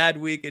have a bad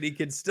week, and he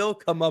can still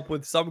come up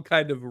with some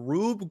kind of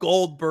Rube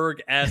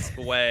Goldberg-esque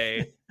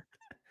way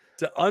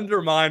to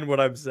undermine what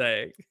I'm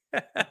saying.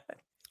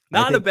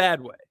 Not in a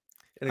bad way.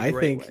 I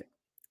think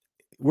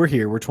we're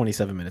here. We're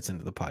 27 minutes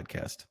into the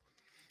podcast.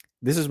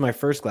 This is my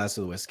first glass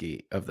of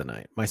whiskey of the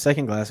night. My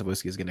second glass of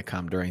whiskey is going to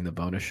come during the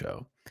bonus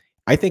show.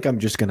 I think I'm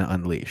just going to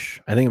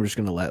unleash. I think I'm just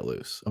going to let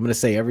loose. I'm going to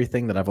say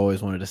everything that I've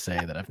always wanted to say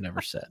that I've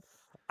never said.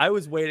 I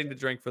was waiting to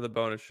drink for the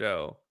bonus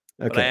show.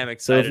 Okay. But I am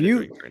excited.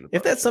 So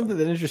if that's something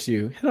that interests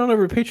you, head on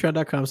over to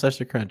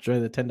patreon.com/thecrunch.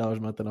 Join the $10 a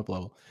month and up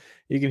level.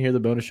 You can hear the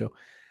bonus show.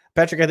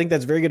 Patrick, I think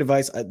that's very good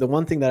advice. The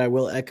one thing that I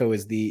will echo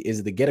is the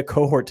get a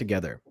cohort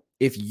together.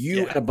 If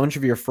you and a bunch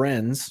of your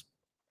friends,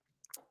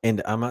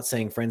 and I'm not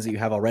saying friends that you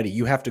have already,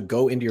 you have to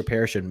go into your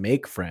parish and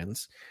make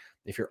friends.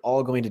 If you're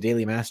all going to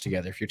daily mass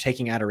together, if you're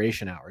taking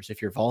adoration hours,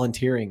 if you're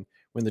volunteering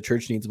when the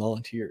church needs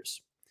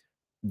volunteers,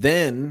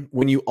 then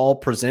when you all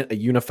present a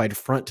unified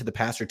front to the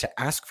pastor to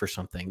ask for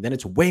something, then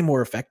it's way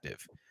more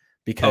effective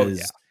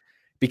because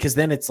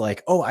then it's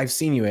like, oh, I've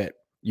seen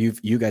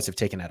you guys have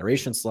taken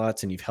adoration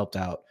slots and you've helped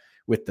out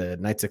with the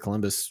Knights of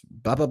Columbus,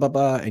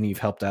 and you've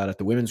helped out at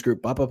the women's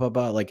group,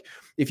 Like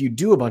if you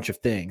do a bunch of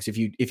things, if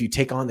you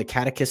take on the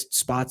catechist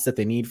spots that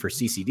they need for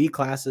CCD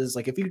classes,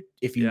 like if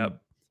you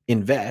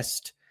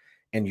invest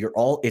and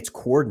it's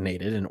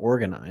coordinated and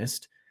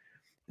organized,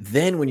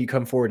 then when you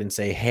come forward and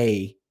say,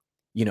 hey,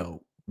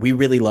 we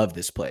really love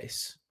this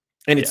place.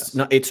 And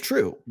it's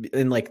true.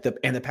 And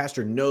the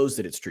pastor knows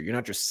that it's true. You're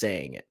not just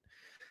saying it.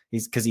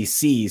 Because he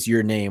sees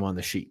your name on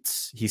the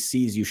sheets. He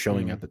sees you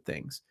showing up at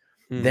things.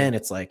 Then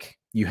it's like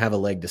you have a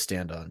leg to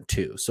stand on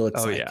too. So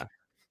it's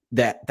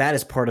that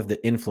is part of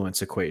the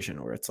influence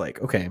equation where it's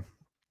like, okay,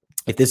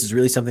 if this is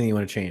really something you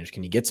want to change,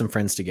 can you get some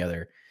friends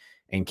together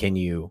and can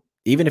you,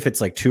 even if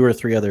it's like 2 or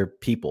 3 other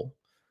people,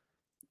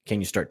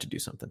 can you start to do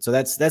something? So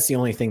that's the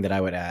only thing that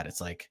I would add. It's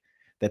like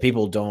that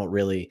people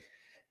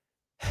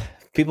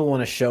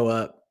want to show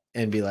up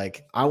and be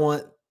like, I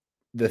want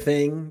the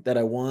thing that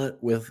I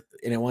want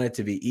and I want it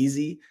to be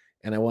easy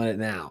and I want it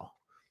now.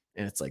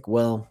 And it's like,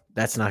 well,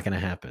 that's not going to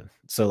happen.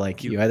 So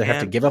like You you either have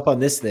to can't- give up on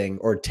this thing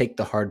or take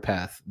the hard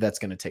path. That's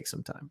going to take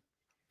some time.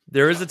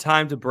 There is a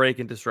time to break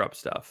and disrupt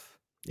stuff.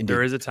 Indeed.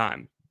 There is a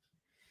time.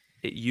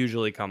 It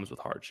usually comes with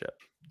hardship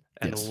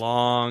and Yes.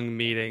 long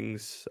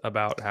meetings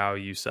about how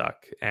you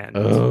suck. And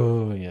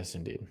Oh, yes,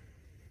 indeed.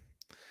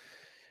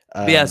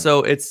 yeah,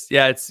 so it's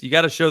you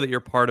got to show that you're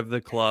part of the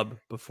club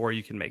before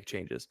you can make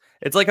changes.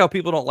 It's like how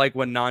people don't like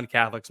when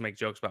non-Catholics make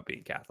jokes about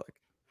being Catholic.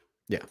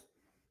 Yeah.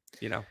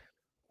 You know,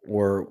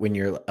 or when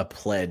you're a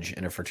pledge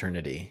in a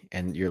fraternity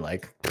and you're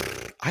like,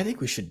 I think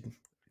we should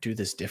do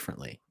this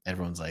differently.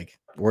 Everyone's like,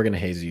 we're going to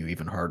haze you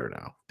even harder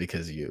now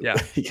because you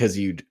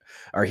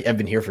have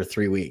been here for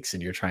 3 weeks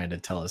and you're trying to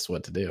tell us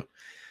what to do.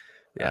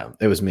 Yeah.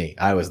 It was me.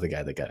 I was the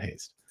guy that got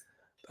hazed.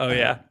 Oh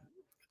yeah.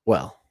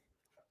 Well,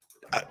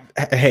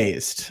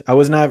 hazed. I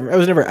was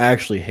never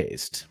actually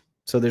hazed.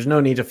 So there's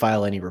no need to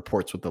file any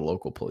reports with the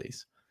local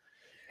police.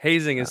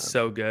 Hazing is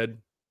so good.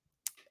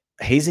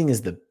 Hazing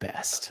is the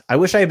best. I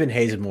wish I had been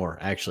hazed more,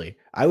 actually.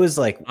 I was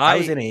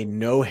in a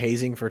no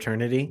hazing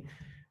fraternity,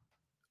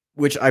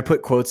 which I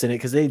put quotes in it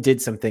because they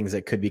did some things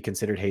that could be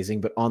considered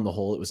hazing, but on the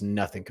whole, it was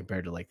nothing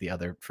compared to like the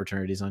other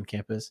fraternities on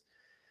campus.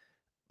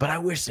 But I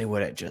wish they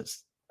would have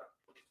just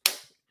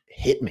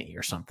hit me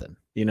or something,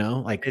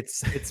 like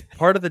It's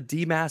part of the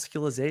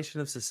demasculization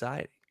of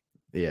society.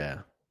 Yeah,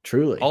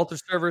 truly. Altar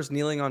servers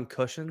kneeling on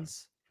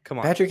cushions. Come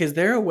on, Patrick, is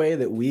there a way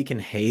that we can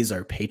haze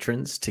our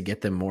patrons to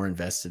get them more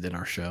invested in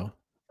our show?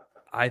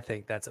 I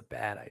think that's a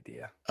bad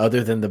idea.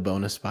 Other than the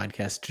bonus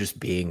podcast just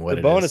being what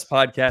the bonus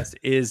podcast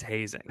is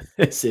hazing.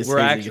 We're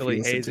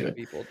actually hazing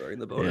people during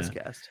the bonus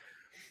cast.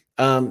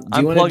 Do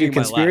you want to do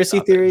conspiracy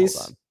theories?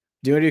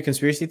 Do you want to do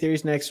conspiracy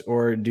theories next,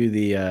 or do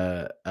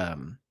the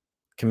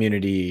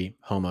community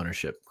home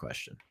ownership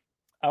question?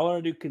 I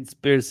want to do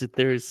conspiracy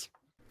theories.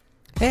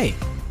 Hey,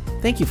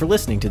 thank you for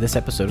listening to this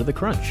episode of The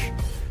Crunch.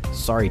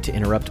 Sorry to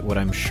interrupt what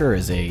I'm sure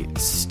is a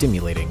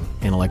stimulating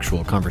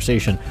intellectual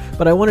conversation,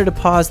 but I wanted to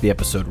pause the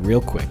episode real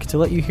quick to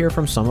let you hear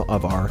from some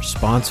of our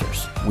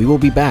sponsors. We will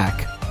be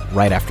back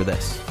right after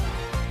this.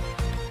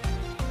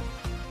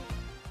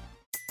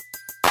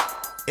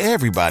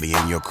 Everybody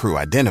in your crew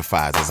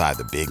identifies as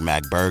either Big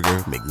Mac Burger,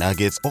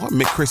 McNuggets, or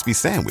McCrispy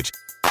Sandwich,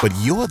 but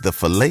you're the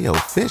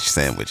Filet-O-Fish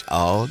Sandwich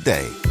all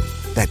day.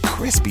 That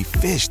crispy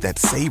fish, that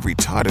savory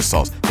tartar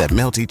sauce, that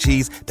melty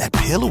cheese, that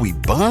pillowy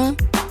bun.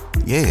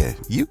 Yeah,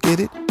 you get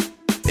it.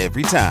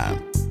 Every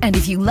time. And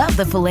if you love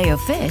the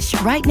Filet-O-Fish,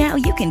 right now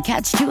you can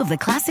catch 2 of the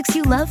classics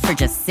you love for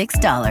just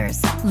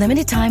 $6.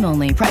 Limited time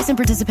only. Price and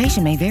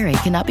participation may vary.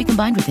 Cannot be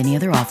combined with any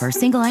other offer.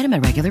 Single item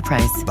at regular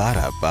price.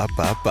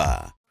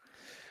 Ba-da-ba-ba-ba.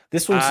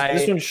 This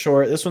one's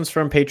short. This one's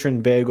from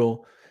Patron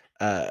Bagel.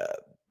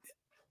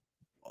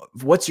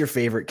 What's your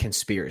favorite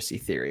conspiracy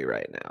theory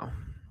right now?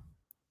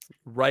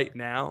 Right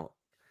now?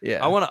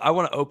 Yeah. I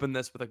want to open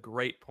this with a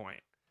great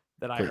point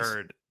that Please. I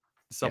heard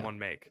someone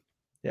make.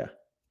 Yeah.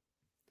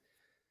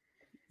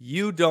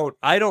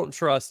 I don't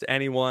trust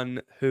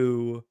anyone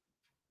who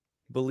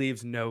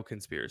believes no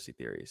conspiracy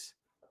theories.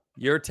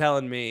 You're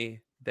telling me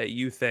that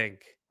you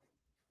think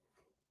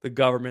the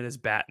government is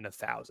batting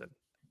 1,000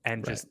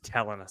 and just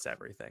telling us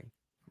everything.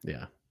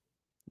 Yeah.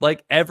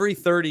 Like every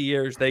 30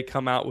 years, they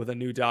come out with a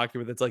new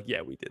document that's like,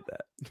 yeah, we did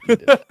that.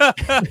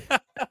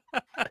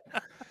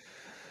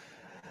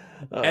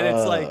 And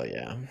it's like,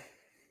 yeah.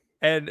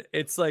 And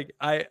it's like,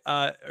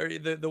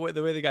 the way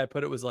the guy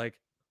put it was like,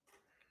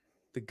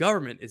 the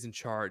government is in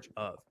charge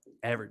of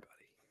everybody.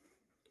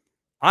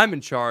 I'm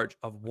in charge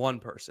of one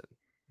person,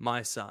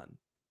 my son.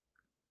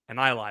 And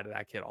I lie to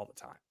that kid all the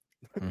time.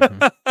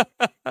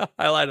 Mm-hmm.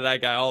 I lie to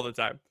that guy all the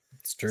time.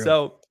 It's true.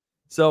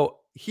 So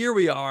here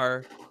we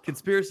are,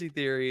 conspiracy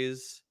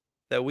theories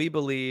that we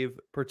believe,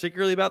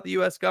 particularly about the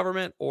U.S.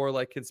 government, or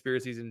like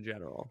conspiracies in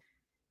general.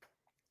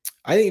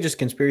 I think just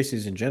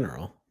conspiracies in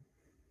general.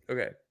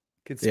 Okay.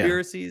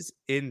 Conspiracies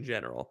in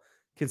general.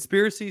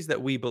 Conspiracies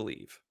that we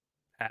believe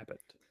happened,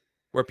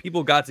 where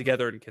people got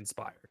together and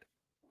conspired.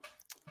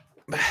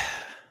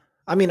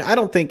 I mean, I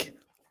don't think...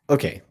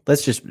 Okay,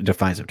 let's just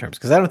define some terms,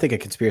 because I don't think a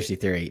conspiracy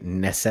theory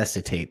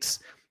necessitates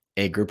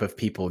a group of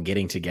people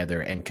getting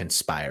together and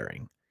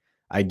conspiring.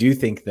 I do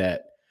think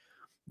that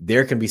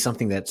there can be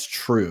something that's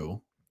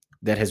true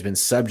that has been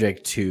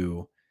subject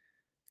to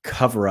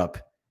cover up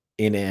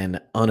in an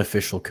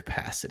unofficial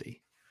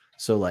capacity.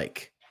 So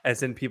like,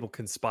 as in people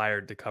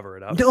conspired to cover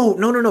it up.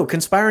 No.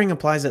 Conspiring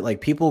implies that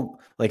like people,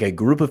 like a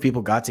group of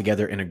people got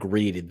together and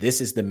agreed,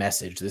 this is the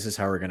message. This is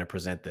how we're going to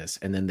present this.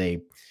 And then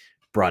they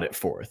brought it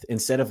forth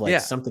instead of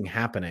like something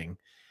happening.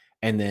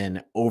 And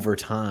then over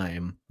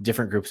time,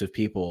 different groups of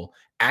people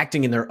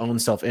acting in their own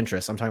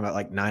self-interest. I'm talking about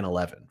like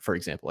 9/11, for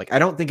example. Like, I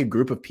don't think a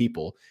group of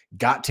people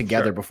got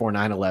together before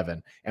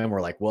 9/11 and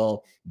were like,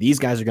 well, these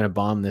guys are going to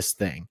bomb this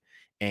thing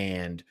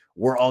and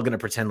we're all going to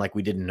pretend like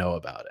we didn't know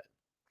about it.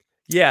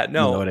 Yeah,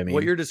 no, you know what I mean?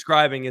 What you're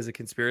describing is a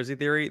conspiracy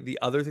theory. The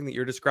other thing that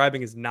you're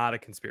describing is not a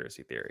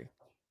conspiracy theory.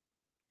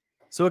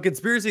 So a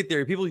conspiracy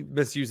theory, people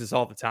misuse this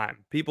all the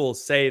time. People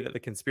say that the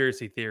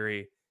conspiracy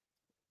theory,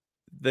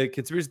 The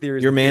conspiracy theory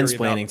is You're the theory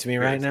mansplaining about to me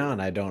right conspiracy. now,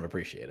 and I don't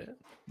appreciate it.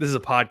 This is a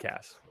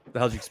podcast. What the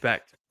hell did you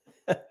expect?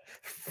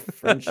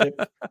 Friendship,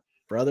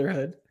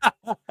 brotherhood,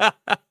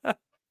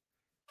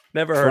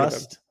 Never heard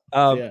trust.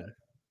 of him. Yeah.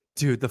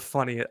 Dude, the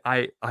funny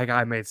I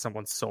made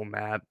someone so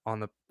mad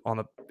on the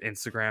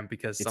Instagram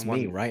because It's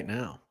someone me right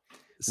now.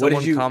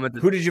 someone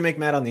commented. Who did you make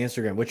mad on the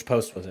Instagram? Which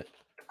post was it?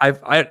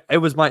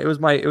 It was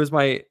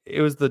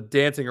the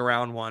dancing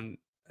around one.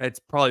 It's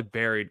probably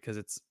buried because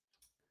it's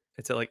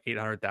at like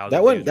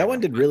 800,000. That one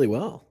did really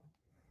well.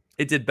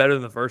 It did better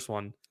than the first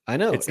one. I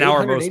know. It's now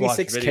our most watched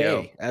 886K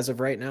video as of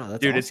right now.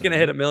 That's dude. awesome, It's gonna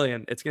hit 1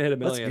 million. It's gonna hit 1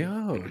 million.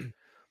 Let's go.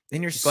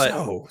 And you're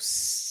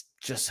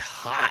just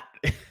hot.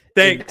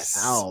 Thanks.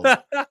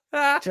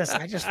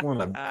 I just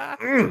want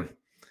to.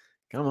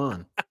 Come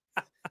on.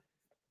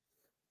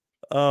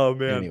 Oh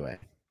man.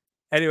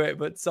 Anyway,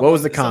 but what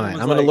was the comment?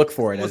 I'm gonna look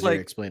for it as you're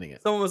explaining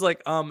it. Someone was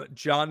like,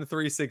 John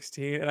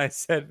 3:16, and I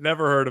said,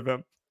 never heard of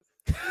him.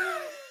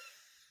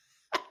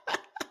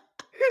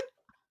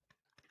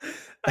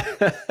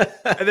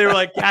 And they were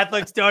like,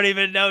 Catholics don't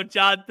even know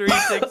John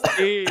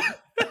 3:16.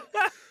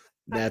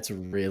 That's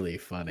really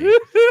funny,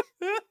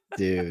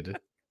 dude.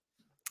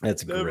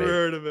 That's never great.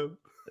 heard of him.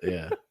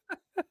 Yeah.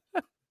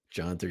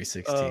 John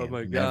 3:16. Oh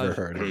my god. Never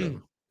heard of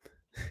him.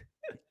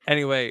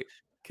 Anyway,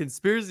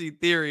 conspiracy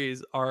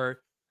theories are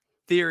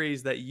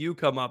theories that you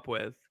come up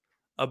with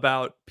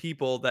about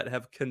people that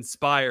have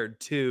conspired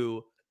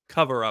to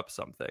cover up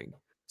something.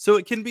 So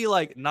it can be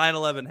like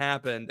 9/11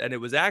 happened and it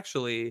was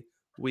actually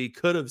we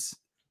could have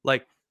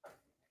like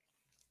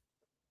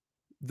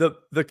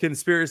the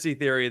conspiracy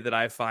theory that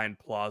I find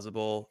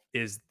plausible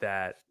is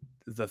that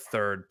the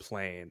third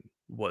plane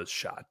was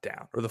shot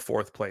down or the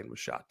fourth plane was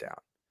shot down.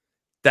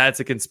 That's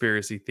a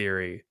conspiracy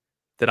theory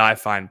that I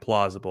find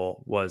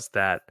plausible, was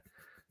that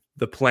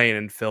the plane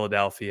in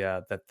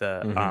Philadelphia, that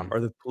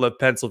or the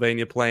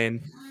Pennsylvania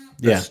plane,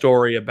 the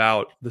story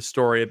about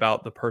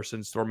the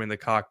person storming the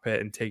cockpit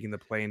and taking the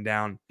plane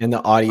down, and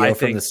the audio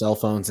from the cell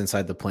phones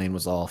inside the plane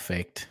was all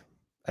faked.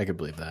 I could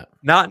believe that.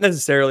 Not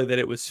necessarily that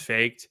it was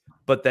faked,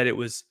 but that it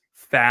was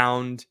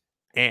found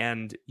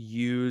and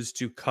used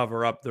to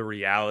cover up the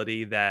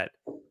reality that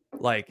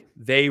like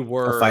they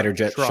were a fighter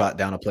jet shot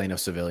down a plane of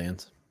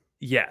civilians.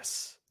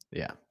 Yes.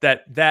 Yeah.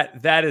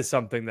 That is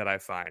something that I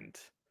find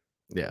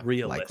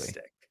realistic.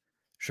 Likely.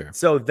 Sure.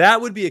 So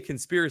that would be a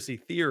conspiracy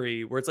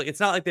theory where it's like, it's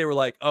not like they were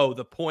like, oh,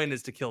 the point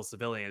is to kill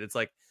civilians. It's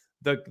like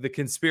the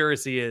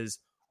conspiracy is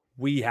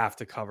we have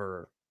to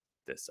cover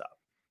this up.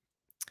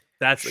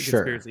 That's the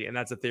conspiracy, and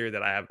that's a theory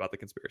that I have about the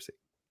conspiracy.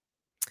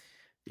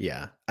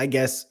 Yeah, I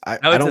guess I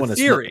don't want to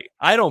theory.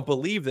 I don't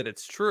believe that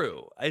it's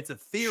true. It's a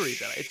theory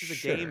it's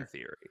just a game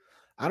theory.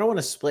 I don't want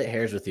to split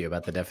hairs with you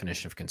about the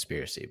definition of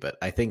conspiracy, but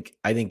I think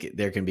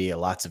there can be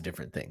lots of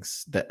different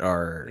things that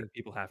are. I think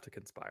people have to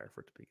conspire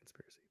for it to be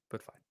conspiracy,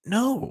 but fine.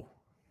 No,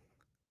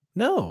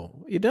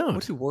 you don't.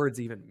 What do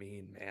words even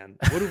mean, man?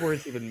 What do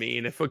words even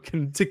mean if a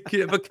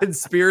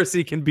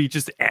conspiracy can be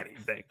just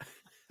anything?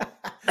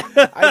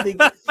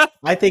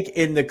 I think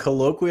in the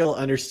colloquial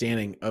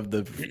understanding of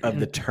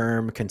the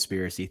term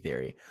conspiracy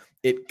theory,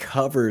 it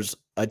covers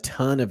a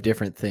ton of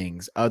different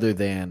things other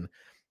than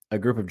a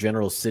group of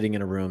generals sitting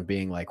in a room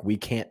being like, we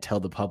can't tell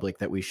the public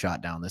that we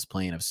shot down this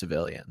plane of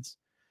civilians.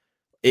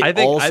 I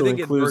think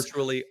it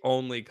virtually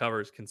only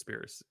covers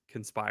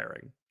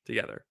conspiring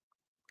together.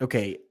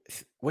 Okay,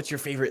 what's your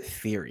favorite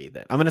theory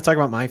then? I'm going to talk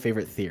about my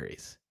favorite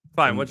theories.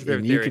 Fine, what's your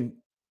favorite theory?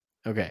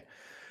 Okay.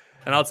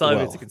 And I'll tell you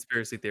if it's a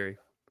conspiracy theory.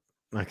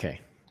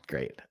 Okay,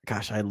 great.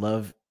 Gosh, I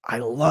love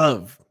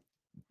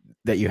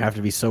that you have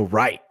to be so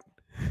right.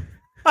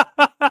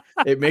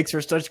 It makes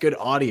for such good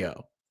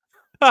audio.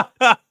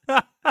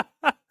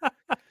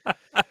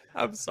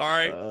 I'm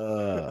sorry.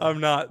 I'm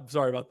not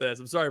sorry about this.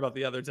 I'm sorry about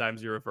the other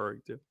times you're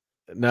referring to.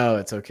 No,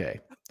 it's okay.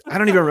 I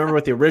don't even remember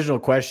what the original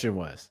question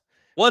was.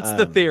 What's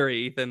the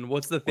theory, Ethan?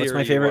 What's the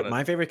theory? What's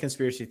my favorite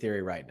conspiracy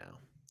theory right now?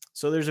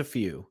 So there's a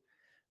few.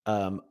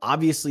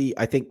 Obviously,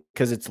 I think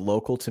because it's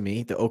local to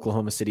me, the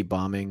Oklahoma City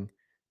bombing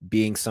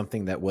being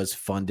something that was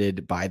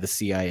funded by the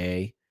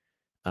CIA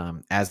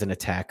as an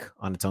attack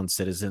on its own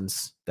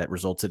citizens that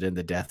resulted in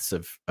the deaths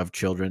of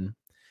children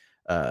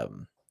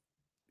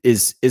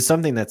is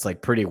something that's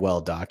like pretty well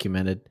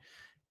documented.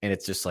 And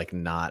it's just like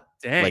not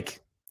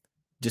like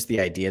just the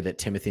idea that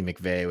Timothy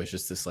McVeigh was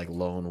just this like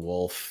lone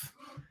wolf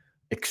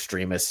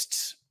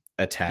extremist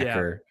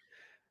attacker.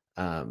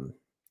 Yeah.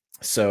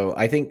 So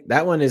I think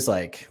that one is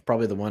like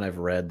probably the one I've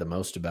read the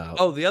most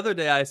about. Oh, the other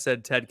day I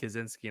said Ted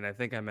Kaczynski, and I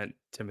think I meant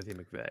Timothy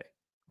McVeigh.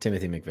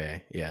 Timothy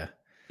McVeigh, yeah.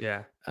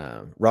 Yeah.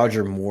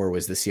 Roger Moore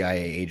was the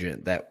CIA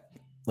agent that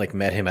like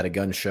met him at a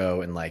gun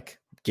show and like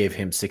gave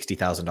him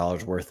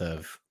 $60,000 worth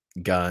of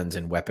guns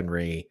and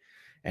weaponry.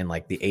 And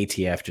like the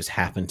ATF just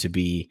happened to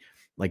be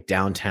like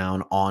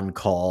downtown on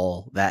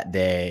call that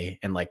day.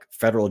 And like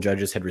federal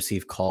judges had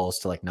received calls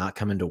to like not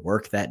come into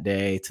work that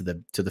day to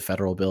the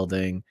federal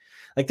building.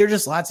 Like there's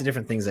just lots of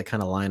different things that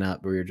kind of line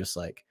up where you're just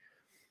like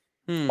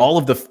all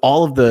of the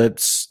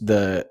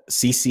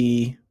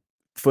CC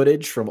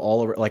footage from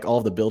all over, like all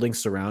of the buildings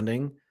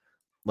surrounding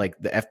like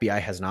the FBI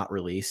has not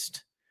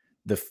released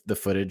the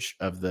footage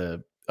of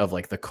the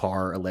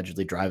car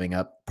allegedly driving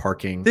up,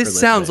 parking. This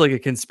sounds like a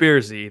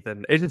conspiracy,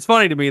 Ethan. It's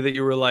funny to me that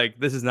you were like,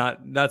 that's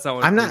not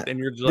what I'm not. And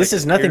you're just this like,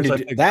 is nothing to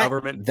like do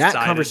government that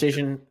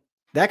conversation.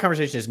 That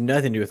conversation has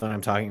nothing to do with what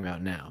I'm talking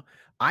about now.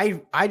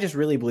 I just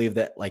really believe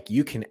that like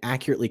you can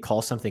accurately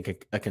call something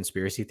a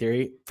conspiracy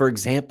theory. For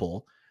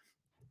example,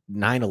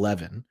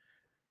 9/11,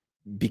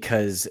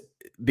 because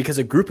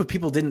a group of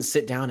people didn't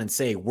sit down and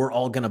say we're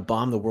all going to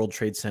bomb the World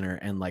Trade Center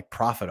and like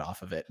profit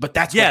off of it. But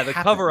that's the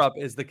cover up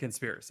is the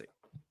conspiracy.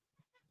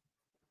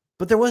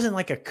 But there wasn't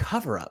like a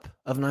cover up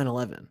of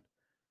 9/11.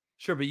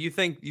 Sure, but you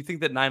think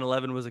that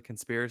 9/11 was a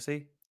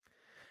conspiracy?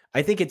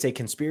 I think it's a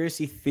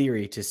conspiracy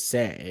theory to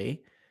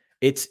say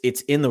it's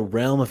in the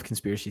realm of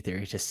conspiracy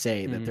theory to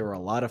say that there were a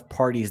lot of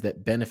parties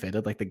that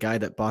benefited, like the guy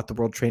that bought the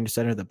World Trade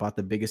Center, that bought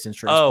the biggest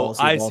insurance policy of all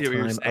time. Oh, I see what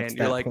you're saying.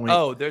 You're like,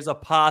 oh, there's a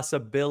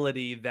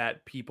possibility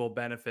that people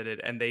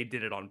benefited and they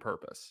did it on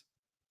purpose.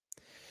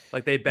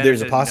 Like they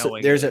benefited.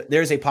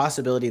 There's a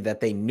possibility that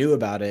they knew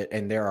about it,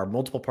 and there are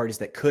multiple parties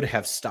that could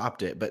have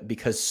stopped it, but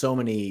because so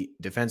many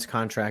defense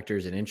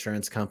contractors and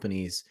insurance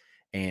companies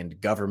and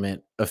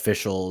government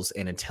officials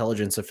and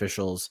intelligence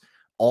officials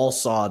all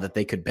saw that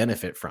they could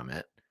benefit from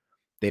it,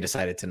 they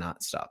decided to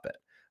not stop it.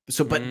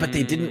 So, but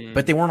they didn't.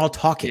 But they weren't all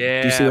talking.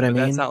 Yeah, do you see what I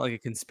mean? That's not like a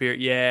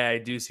conspiracy. Yeah, I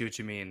do see what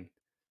you mean.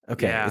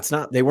 Okay, yeah. It's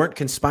not. They weren't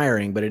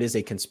conspiring, but it is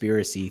a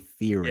conspiracy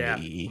theory. Yeah.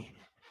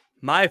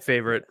 My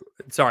favorite.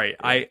 Sorry,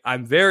 I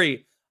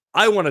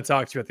want to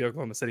talk to you about the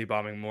Oklahoma City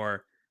bombing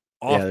more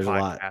off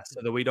podcast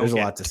so that we don't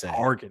get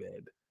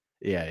targeted.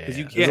 Yeah, because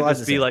you can't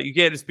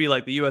just be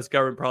like the U.S.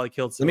 government probably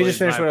killed. Let me just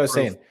finish what I was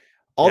saying.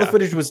 All the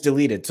footage was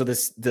deleted. So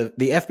the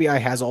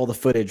FBI has all the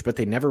footage, but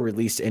they never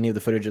released any of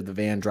the footage of the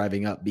van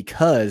driving up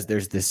because there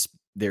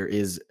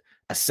is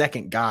a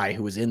second guy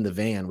who was in the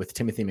van with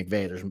Timothy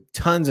McVeigh. There's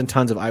tons and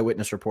tons of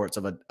eyewitness reports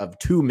of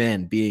two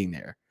men being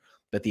there.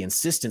 But the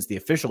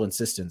official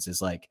insistence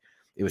is like,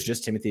 it was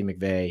just Timothy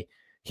McVeigh.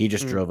 He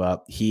just drove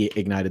up. He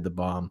ignited the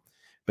bomb.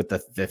 But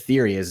the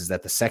theory is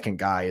that the second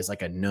guy is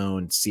like a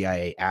known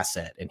CIA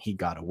asset and he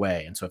got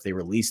away. And so if they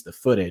release the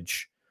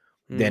footage,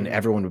 then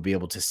everyone would be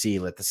able to see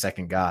that the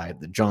second guy,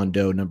 the John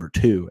Doe number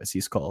 2, as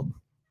he's called,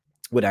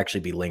 would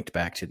actually be linked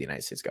back to the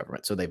United States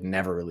government. So they've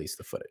never released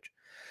the footage,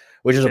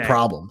 which is a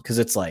problem because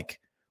it's like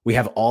we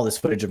have all this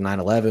footage of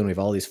 9/11. We have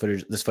all this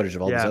footage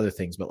of all these other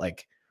things, but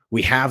like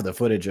we have the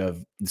footage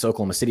of this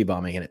Oklahoma City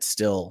bombing and it's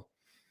still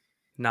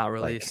not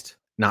released,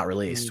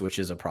 which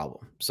is a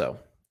problem. So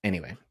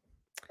anyway,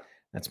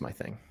 that's my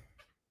thing.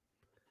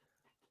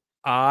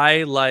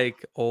 I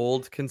like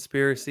old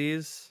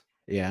conspiracies.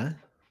 Yeah.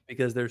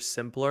 Because they're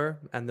simpler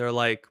and they're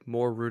like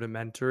more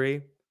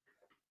rudimentary,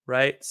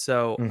 right?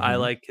 So I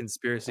like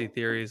conspiracy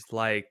theories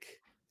like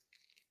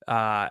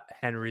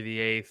Henry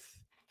VIII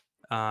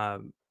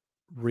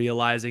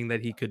realizing that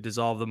he could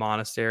dissolve the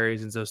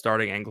monasteries and so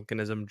starting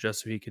Anglicanism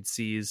just so he could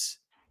seize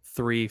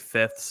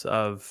 3/5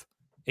 of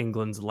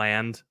England's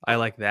land. I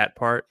like that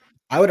part.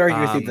 I would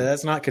argue with you that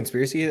that's not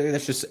conspiracy.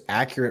 That's just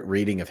accurate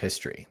reading of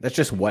history. That's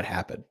just what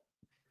happened.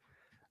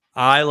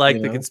 I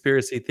like the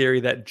conspiracy theory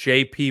that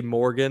J.P.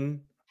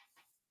 Morgan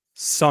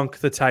sunk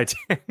the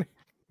Titanic.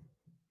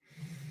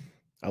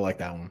 I like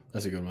that one.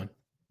 That's a good one.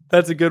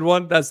 That's a good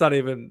one. That's not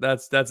even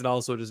that's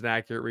also just an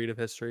accurate read of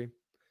history.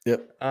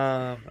 Yep.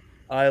 I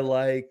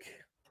like,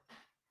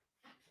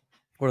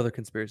 what other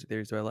conspiracy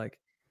theories do I like?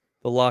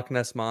 The Loch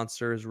Ness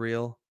monster is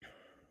real.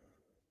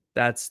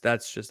 That's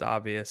just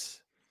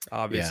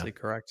obviously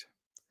correct.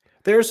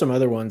 There are some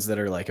other ones that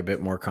are like a bit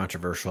more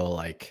controversial,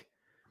 like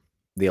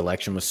the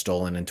election was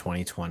stolen in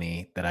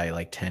 2020 that I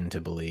like tend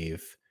to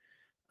believe.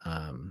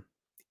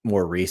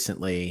 More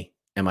recently,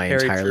 am I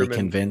entirely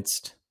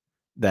convinced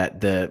that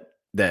the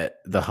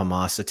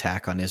Hamas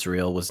attack on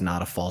Israel was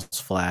not a false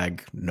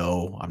flag?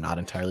 No, I'm not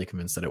entirely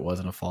convinced that it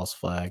wasn't a false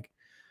flag.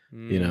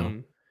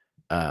 You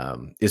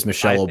know, is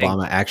Michelle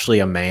Obama actually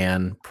a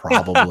man?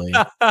 Probably.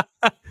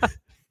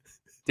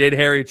 Did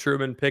Harry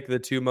Truman pick the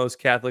 2 most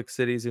Catholic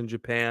cities in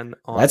Japan?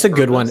 That's a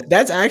good one.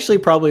 That's actually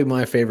probably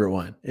my favorite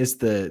one. Is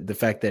the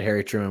fact that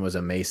Harry Truman was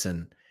a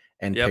Mason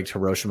and picked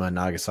Hiroshima and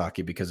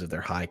Nagasaki because of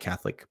their high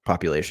Catholic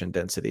population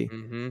density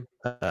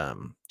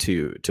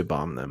to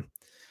bomb them.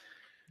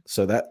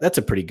 So that's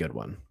a pretty good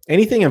one.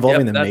 Anything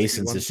involving the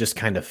Masons is just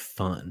kind of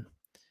fun.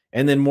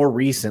 And then more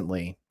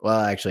recently,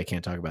 well, actually I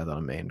can't talk about that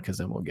on Maine because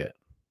then we'll get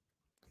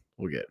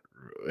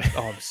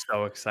oh, I'm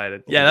so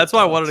excited. Yeah, that's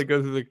why I wanted to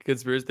go through the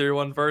conspiracy theory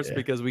one first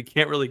because we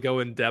can't really go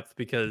in depth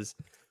because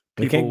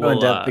we can't go in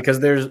depth because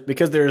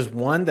there's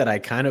one that I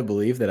kind of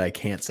believe that I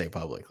can't say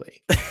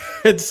publicly.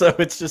 And so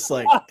it's just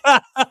like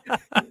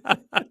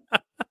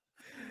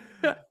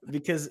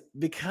because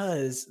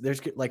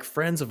there's like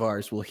friends of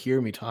ours will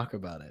hear me talk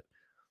about it.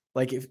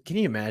 Like, can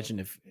you imagine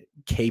if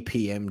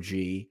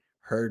KPMG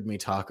heard me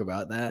talk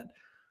about that?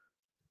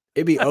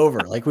 It'd be over.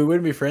 Like, we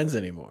wouldn't be friends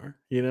anymore.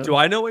 You know? Do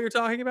I know what you're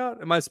talking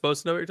about? Am I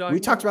supposed to know what you're talking about? We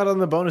talked about it on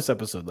the bonus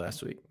episode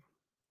last week.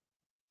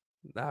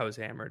 I was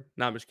hammered.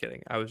 No, I'm just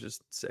kidding. I was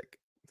just sick.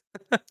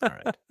 All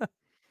right.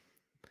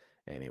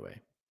 Anyway,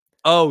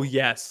 Oh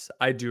yes,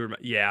 I do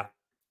remember. Yeah,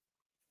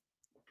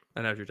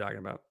 I know what you're talking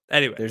about.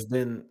 Anyway,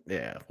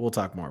 we'll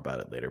talk more about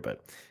it later.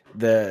 But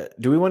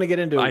do we want to get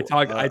into? I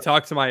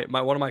talked to my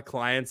one of my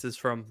clients is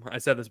from. I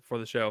said this before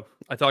the show.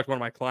 I talked to one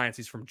of my clients.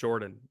 He's from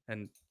Jordan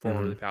and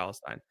formerly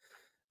Palestine,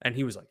 and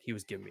he was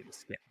giving me the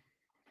skin,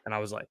 and I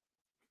was like,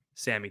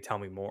 Sammy, tell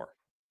me more.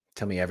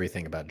 Tell me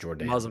everything about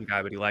Jordan. Muslim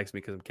guy, but he likes me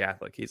because I'm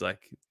Catholic. He's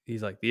like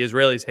the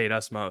Israelis hate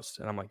us most,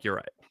 and I'm like, you're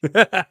right.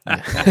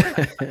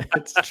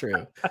 It's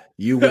true.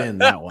 You win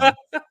that one.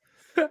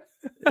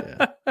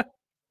 Yeah.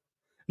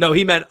 No,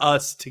 he meant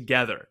us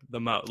together.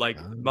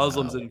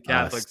 Muslims and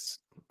Catholics. Us.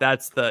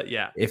 That's the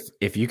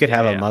If you could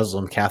have a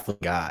Muslim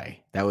Catholic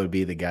guy, that would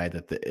be the guy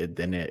that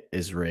the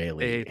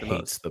Israeli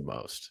hates the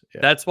most.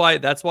 Yeah. That's why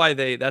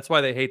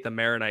they hate the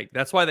Maronite.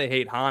 That's why they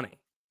hate Hani.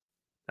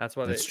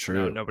 That's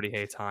true. Nobody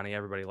hates Hani.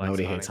 Everybody likes.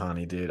 Nobody hates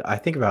Hani, dude. I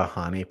think about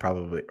Hani.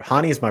 Probably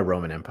Hani is my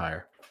Roman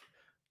Empire.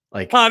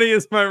 Like Hani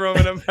is my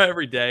Roman Empire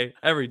every day.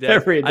 Every day. I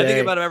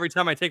think about him every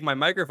time I take my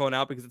microphone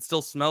out because it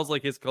still smells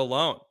like his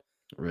cologne.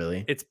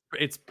 Really? It's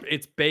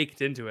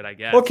baked into it, I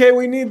guess. Okay,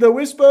 we need the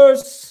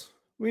whispers.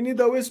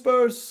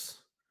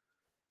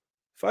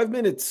 5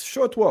 minutes.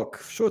 Short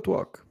walk.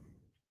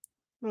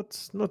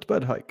 Not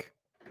bad hike.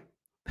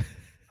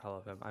 I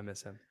love him. I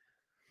miss him.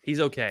 He's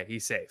okay.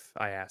 He's safe.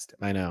 I asked him.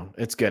 I know.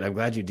 It's good. I'm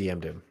glad you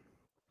DM'd him.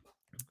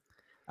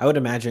 I would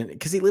imagine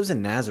because he lives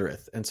in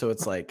Nazareth. And so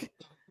it's like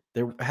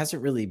there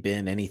hasn't really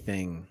been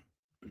anything.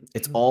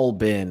 It's all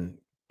been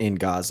in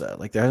Gaza.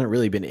 Like there hasn't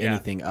really been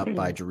anything up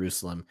by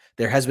Jerusalem.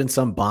 There has been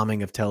some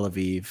bombing of Tel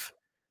Aviv,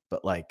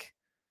 but like,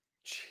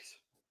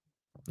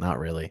 not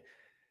really.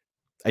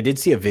 I did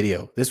see a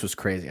video. This was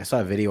crazy. I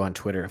saw a video on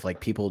Twitter of like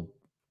people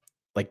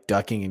like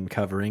ducking and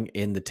covering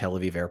in the Tel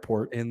Aviv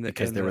airport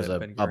because there was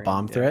a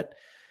bomb threat.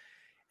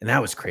 And that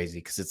was crazy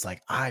because it's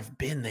like, I've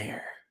been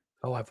there.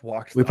 Oh, I've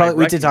walked. We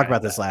did talk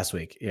about this last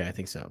week. Yeah, I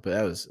think so. But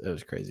that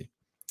was crazy.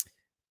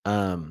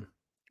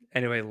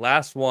 Anyway,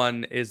 last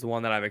one is the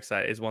one that I'm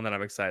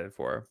excited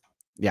for.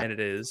 Yeah. And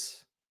it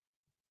is,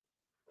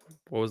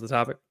 what was the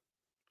topic?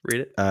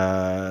 Read it.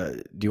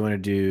 Do you want to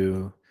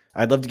do,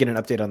 I'd love to get an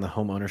update on the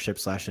home ownership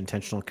 /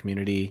 intentional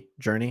community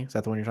journey. Is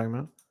that the one you're talking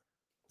about?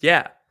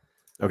 Yeah.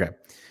 Okay.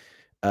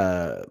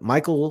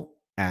 Michael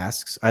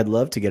asks, I'd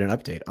love to get an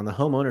update on the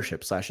home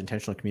ownership /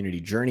 intentional community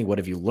journey. What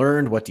have you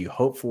learned? What do you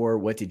hope for?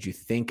 What did you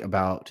think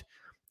about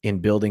in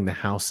building the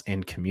house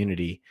and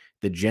community,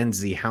 the Gen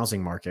Z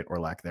housing market or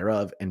lack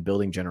thereof, and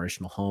building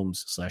generational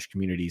homes /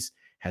 communities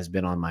has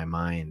been on my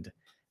mind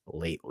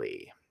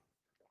lately.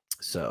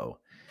 So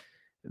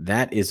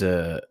that is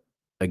a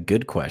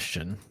good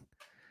question.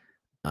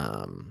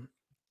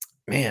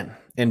 Man.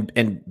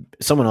 And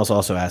someone else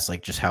also asked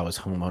like, just how is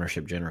home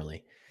ownership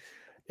generally?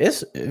 It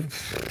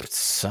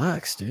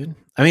sucks, dude.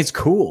 I mean, it's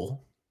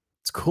cool.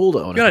 It's cool to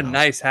own. You got a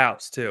nice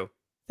house too.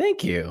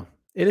 Thank you.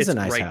 It's a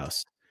nice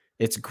house.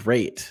 It's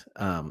great.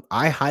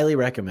 I highly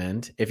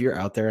recommend if you're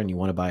out there and you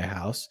want to buy a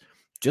house,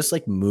 just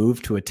like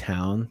move to a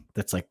town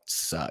that's like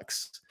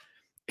sucks,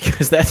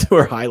 because that's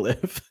where I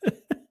live.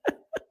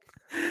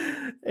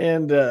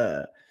 and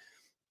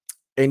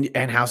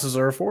houses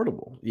are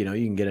affordable. You know,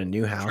 you can get a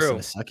new house in a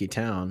sucky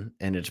town,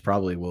 and it's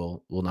probably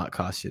will not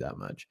cost you that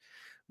much.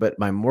 But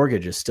my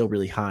mortgage is still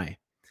really high,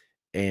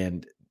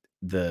 and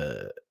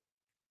it's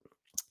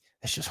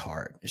just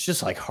hard. It's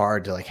just like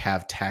hard to like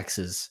have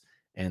taxes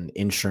and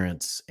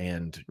insurance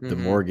and the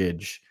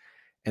mortgage,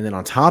 and then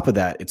on top of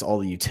that, it's all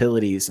the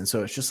utilities, and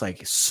so it's just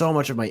like so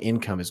much of my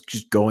income is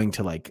just going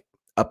to like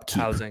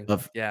upkeep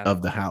of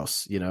the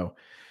house, you know,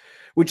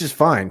 which is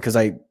fine because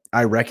I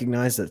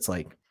recognize that it's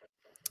like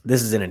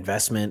this is an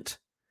investment,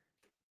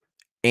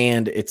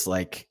 and it's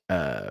like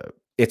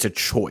it's a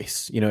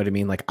choice. You know what I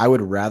mean? Like I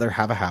would rather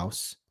have a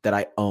house that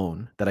I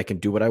own, that I can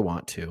do what I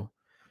want to,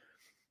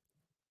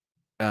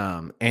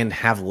 and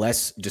have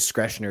less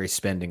discretionary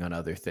spending on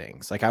other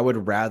things. Like I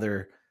would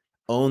rather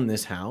own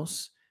this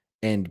house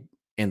and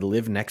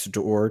live next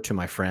door to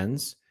my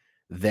friends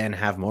than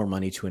have more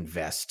money to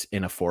invest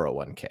in a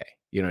 401k.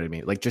 You know what I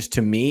mean? Like just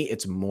to me,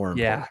 it's more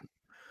important.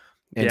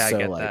 And so I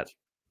get like,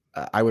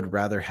 that. I would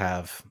rather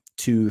have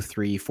 $200,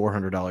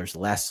 $300, $400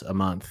 less a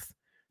month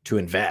to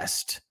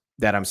invest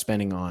that I'm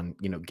spending on,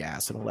 you know,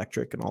 gas and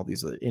electric and all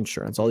these other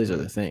insurance, all these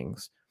other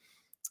things.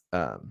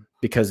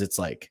 Because it's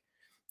like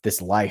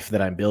this life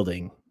that I'm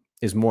building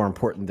is more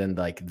important than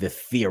like the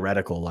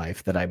theoretical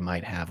life that I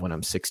might have when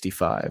I'm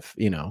 65,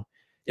 you know,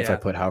 if I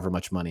put however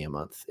much money a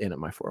month in at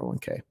my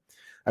 401k.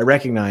 I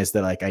recognize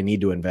that like I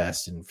need to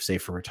invest and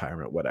save for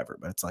retirement, whatever,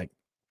 but it's like,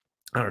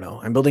 I don't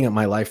know. I'm building up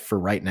my life for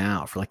right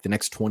now for like the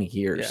next 20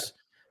 years,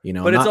 you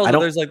know, but it's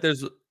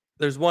also,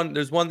 there's one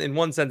in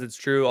one sense it's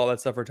true, all that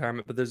stuff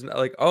retirement, but there's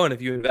like, oh, and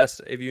if you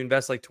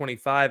invest like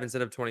 25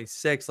 instead of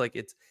 26, like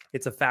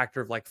it's a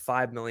factor of like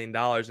 $5 million.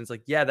 And it's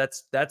like, yeah,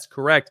 that's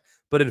correct.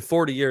 But in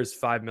 40 years,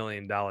 $5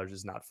 million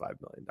is not $5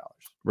 million.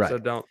 Right. So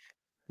don't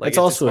like, it's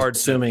also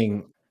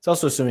assuming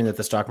that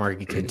the stock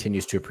market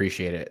continues to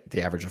appreciate at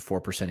the average of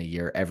 4% a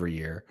year every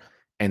year.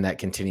 And that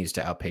continues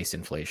to outpace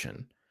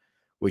inflation,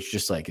 which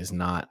just like is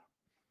not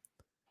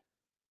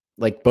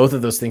like both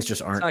of those things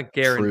just It's aren't not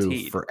true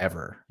guaranteed.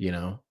 forever, you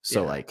know?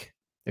 So Yeah. like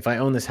if I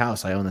own this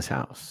house, I own this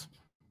house.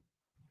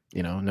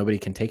 You know, nobody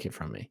can take it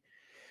from me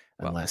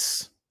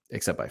unless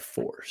except by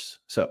force.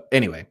 So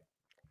anyway,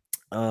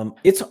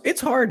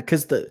 it's hard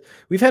because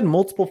we've had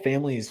multiple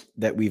families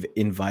that we've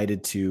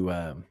invited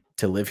to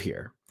live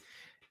here,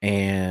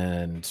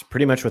 and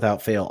pretty much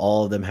without fail,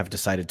 all of them have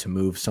decided to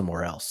move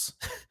somewhere else.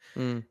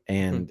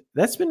 And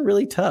that's been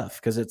really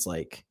tough because it's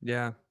like,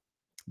 yeah,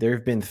 there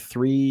have been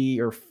 3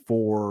 or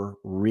 4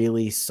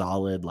 really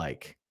solid,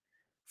 like,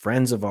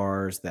 friends of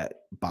ours that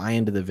buy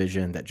into the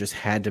vision that just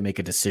had to make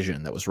a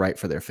decision that was right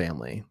for their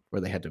family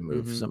where they had to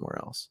move somewhere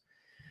else.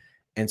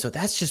 And so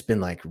that's just been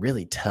like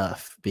really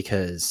tough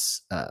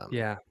because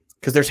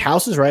there's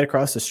houses right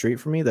across the street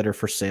from me that are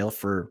for sale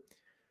for,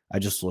 I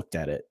just looked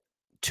at it,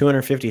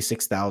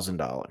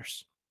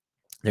 $256,000.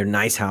 They're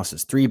nice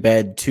houses, 3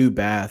 bed, 2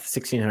 bath,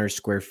 1,600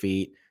 square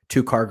feet,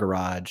 2-car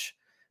garage,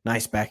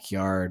 nice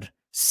backyard,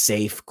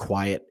 safe,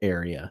 quiet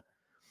area.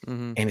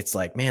 And it's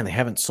like, man, they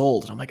haven't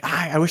sold. And I'm like,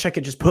 I wish I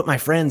could just put my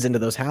friends into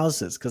those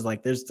houses. Cause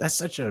like that's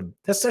such an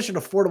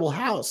affordable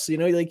house, you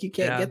know, like you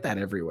can't get that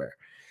everywhere.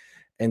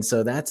 And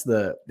so that's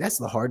the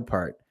hard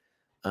part.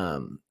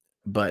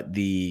 But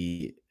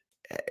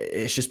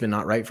it's just been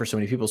not right for so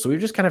many people. So we've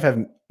just kind of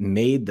have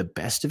made the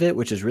best of it,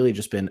 which has really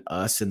just been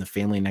us and the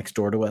family next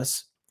door to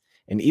us.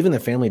 And even the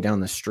family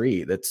down the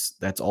street,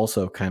 that's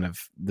also kind of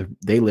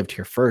they lived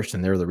here first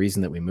and they're the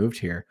reason that we moved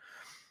here.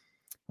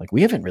 Like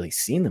we haven't really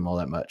seen them all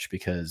that much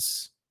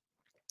because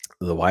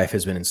the wife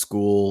has been in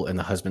school and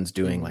the husband's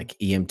doing like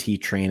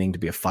EMT training to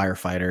be a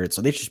firefighter.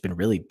 So they've just been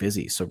really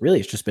busy. So really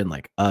it's just been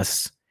like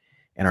us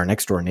and our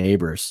next door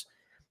neighbors.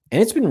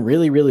 And it's been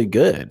really, really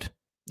good.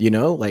 You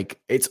know,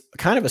 like it's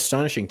kind of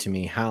astonishing to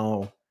me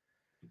how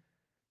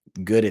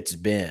good it's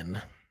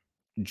been.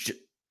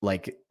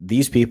 Like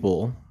these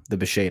people, the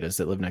Bishadas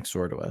that live next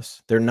door to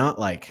us, they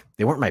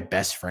weren't my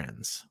best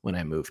friends when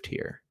I moved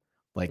here.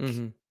 Like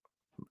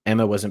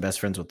Emma wasn't best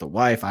friends with the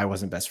wife. I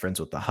wasn't best friends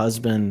with the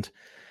husband.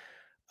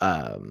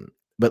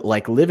 But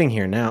like living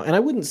here now, and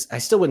I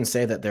still wouldn't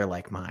say that they're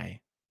like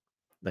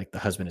the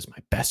husband is my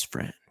best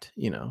friend,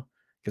 you know,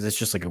 because it's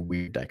just like a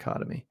weird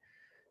dichotomy.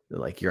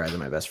 Like you're either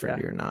my best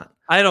friend or you're not.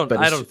 I don't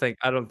think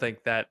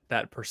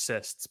that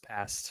persists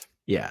past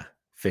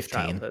 15.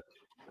 childhood.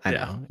 I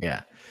know.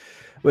 Yeah.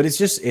 But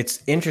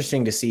it's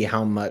interesting to see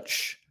how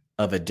much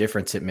of a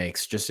difference it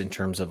makes just in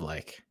terms of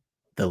like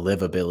the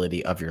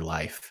livability of your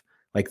life.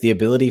 Like the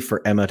ability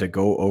for Emma to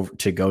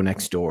go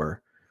next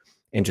door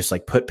and just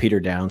like put Peter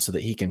down so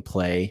that he can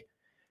play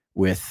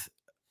with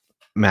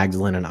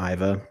Magdalene and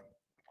Iva,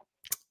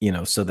 you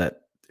know, so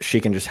that she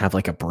can just have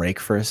like a break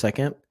for a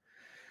second.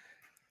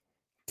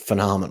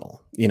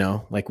 Phenomenal, you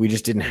know, like we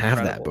just didn't have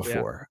that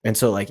before. And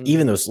so like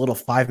even those little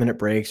 5-minute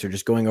breaks or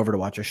just going over to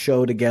watch a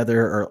show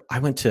together, or I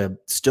went to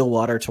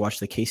Stillwater to watch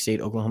the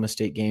K-State Oklahoma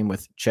State game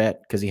with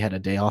Chet because he had a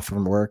day off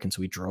from work. And so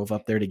we drove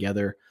up there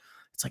together.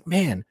 It's like,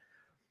 man,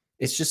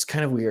 it's just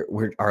kind of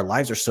weird. Our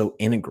lives are so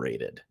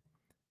integrated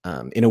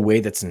in a way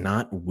that's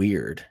not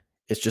weird.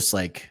 It's just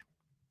like,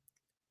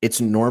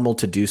 it's normal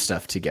to do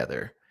stuff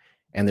together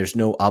and there's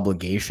no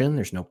obligation.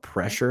 There's no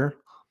pressure,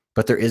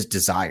 but there is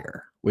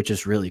desire, which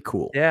is really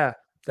cool. Yeah.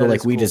 So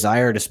like we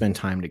desire to spend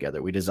time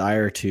together. We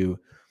desire to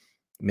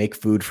make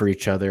food for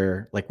each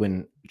other. Like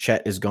when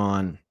Chet is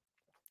gone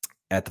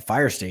at the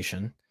fire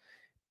station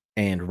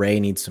and Ray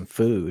needs some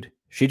food,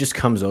 she just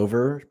comes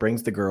over,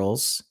 brings the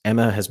girls.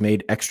 Emma has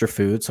made extra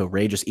food. So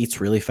Ray just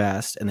eats really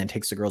fast and then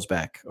takes the girls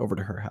back over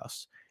to her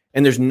house.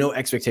 And there's no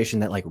expectation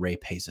that like Ray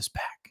pays us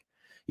back,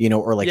 you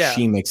know, or like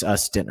she makes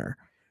us dinner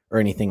or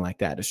anything like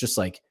that. It's just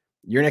like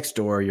you're next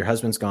door, your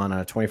husband's gone on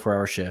a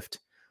 24-hour shift.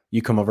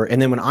 You come over. And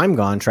then when I'm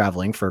gone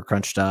traveling for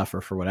crunch stuff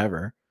or for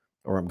whatever,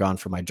 or I'm gone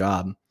for my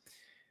job,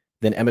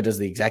 then Emma does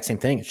the exact same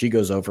thing. She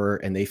goes over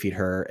and they feed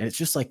her. And it's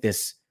just like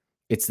this.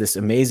 It's this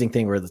amazing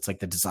thing where it's like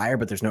the desire,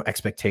 but there's no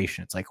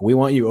expectation. It's like, we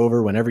want you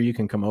over whenever you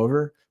can come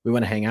over. We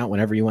want to hang out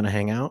whenever you want to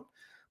hang out.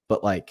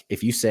 But like,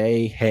 if you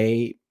say,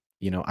 hey,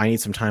 you know, I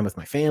need some time with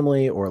my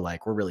family, or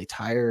like, we're really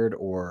tired,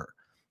 or,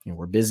 you know,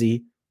 we're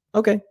busy.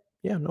 Okay.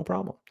 Yeah, no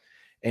problem.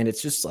 And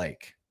it's just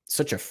like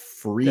such a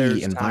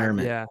free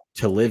environment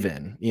to live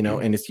in, you know,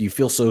 and you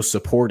feel so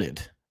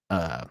supported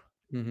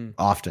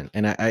often.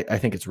 And I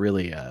think it's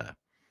really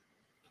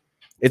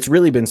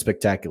been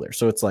spectacular.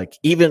 So it's like,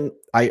 even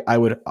I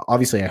would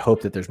obviously, I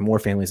hope that there's more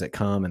families that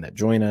come and that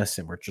join us,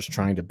 and we're just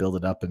trying to build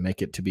it up and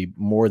make it to be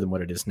more than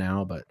what it is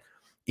now. But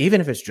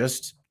even if it's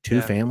just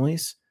 2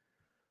 families,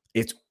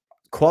 it's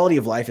quality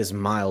of life is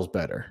miles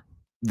better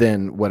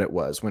than what it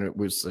was when it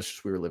was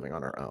just, we were living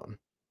on our own.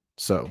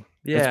 So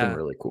it's been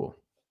really cool.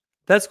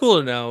 That's cool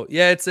to know.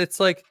 Yeah. It's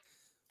like,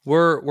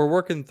 we're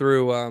working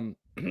through,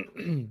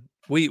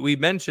 we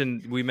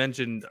mentioned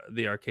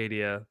the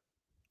Arcadia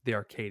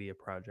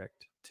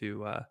project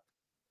to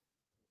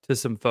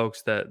some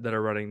folks that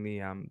are running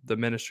the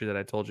ministry that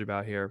I told you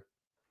about here.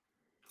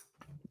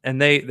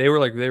 And they were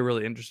like, they're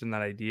really interested in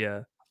that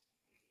idea.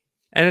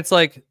 And it's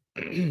like,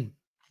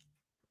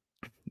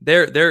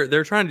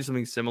 they're trying to do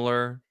something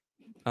similar.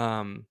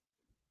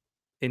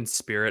 in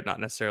spirit, not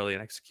necessarily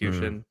in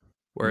execution,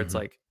 where it's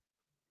like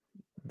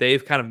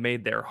they've kind of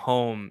made their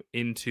home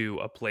into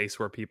a place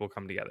where people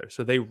come together.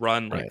 So they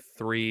run like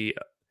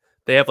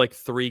they have like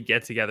 3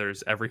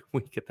 get-togethers every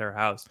week at their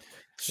house,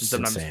 and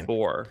sometimes insane.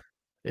 4.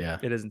 Yeah,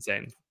 it is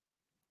insane.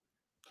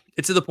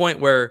 It's to the point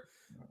where,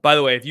 by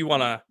the way, if you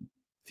want to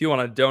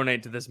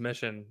donate to this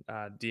mission,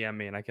 DM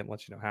me and I can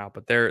let you know how.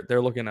 But they're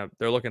looking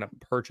to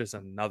purchase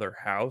another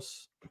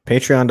house.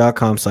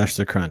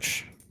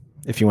 Patreon.com/thecrunch.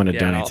 If you want to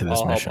donate to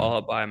this mission, I'll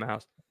help buy them a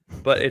house.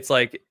 But it's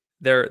like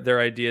their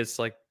idea is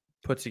to like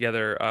put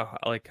together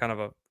like kind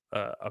of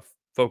a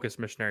focused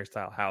missionary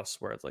style house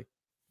where it's like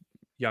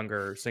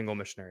younger single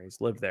missionaries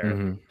live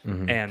there,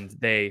 and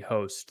they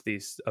host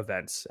these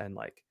events, and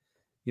like,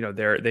 you know,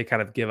 they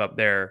kind of give up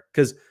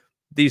because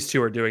these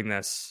 2 are doing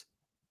this.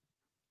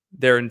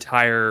 Their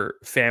entire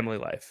family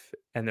life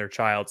and their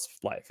child's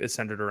life is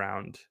centered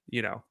around,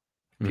 you know,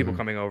 people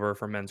coming over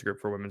for men's group,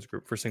 for women's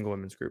group, for single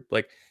women's group.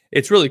 Like,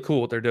 it's really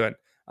cool what they're doing.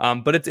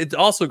 But it's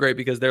also great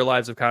because their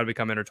lives have kind of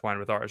become intertwined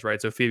with ours,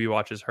 right? So Phoebe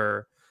watches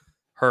her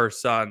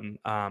son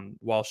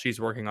while she's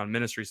working on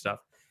ministry stuff,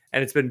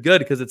 and it's been good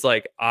because it's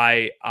like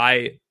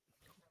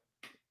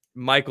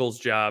Michael's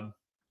job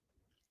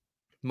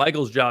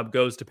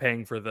goes to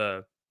paying for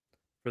the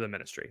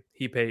ministry.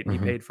 He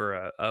paid for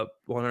a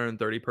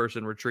 130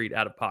 person retreat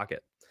out of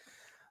pocket.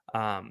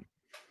 An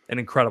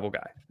incredible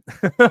guy.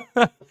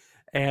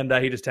 And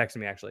he just texted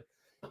me actually.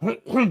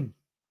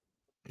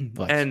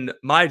 And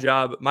my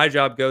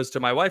job goes to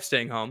my wife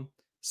staying home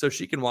so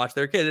she can watch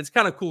their kids. It's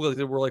kind of cool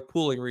because we're like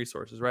pooling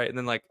resources, right? And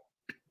then like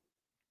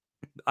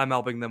I'm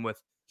helping them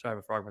with, sorry, I have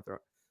a frog in my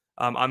throat.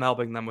 I'm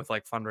helping them with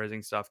like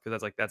fundraising stuff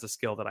because that's a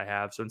skill that I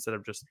have. So instead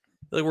of just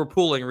like, we're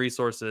pooling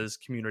resources,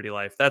 community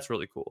life, that's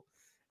really cool.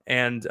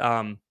 And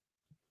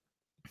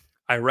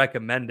I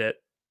recommend it.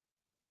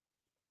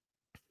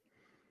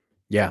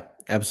 Yeah,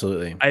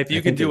 absolutely. If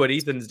you can do what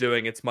Ethan's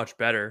doing, it's much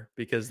better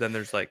because then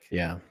there's like,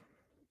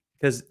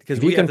 because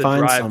we have to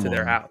drive to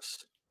their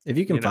house. If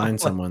you can find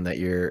someone that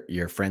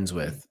you're friends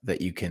with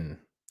that you can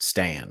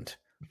stand,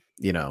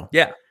 you know,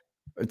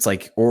 it's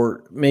like,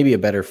 or maybe a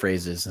better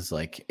phrase is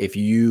like, if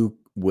you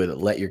would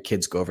let your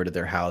kids go over to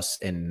their house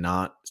and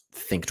not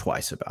think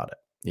twice about it,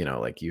 you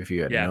know, like if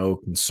you had no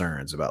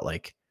concerns about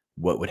like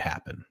what would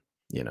happen,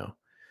 you know,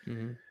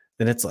 then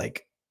it's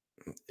like,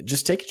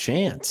 just take a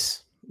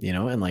chance, you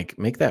know, and like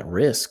make that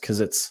risk. Cause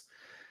it's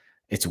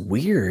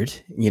weird,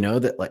 you know,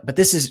 that like, but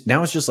this is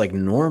now, it's just like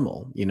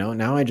normal, you know.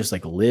 Now I just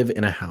like live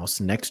in a house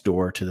next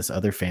door to this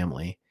other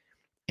family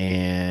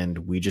and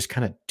we just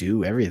kind of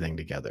do everything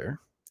together.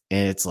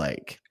 And it's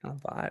like,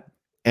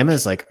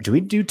 Emma's like, do we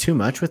do too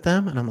much with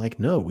them? And I'm like,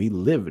 no, we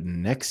live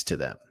next to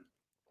them.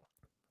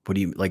 What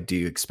do you like? Do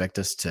you expect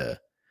us to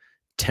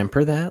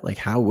temper that? Like,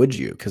 how would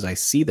you? Because I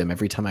see them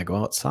every time I go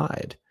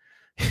outside,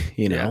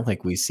 you know,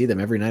 like we see them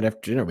every night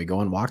after dinner. We go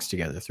on walks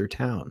together through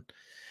town.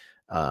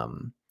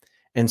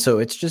 And so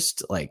it's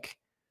just like,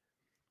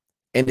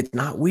 and it's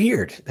not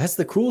weird. That's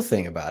the cool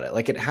thing about it.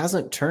 Like, it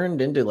hasn't turned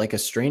into like a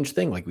strange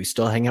thing. Like, we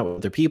still hang out with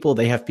other people.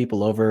 They have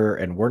people over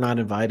and we're not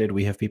invited.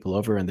 We have people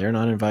over and they're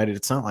not invited.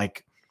 It's not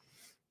like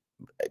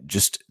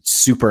just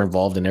super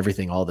involved in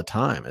everything all the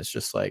time. It's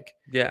just like,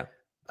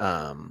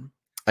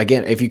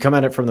 again, if you come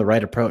at it from the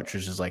right approach,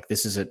 it's just like,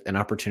 this is an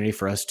opportunity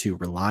for us to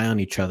rely on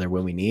each other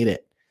when we need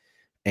it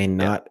and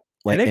not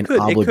like an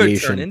obligation. It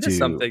could turn into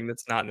something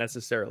that's not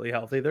necessarily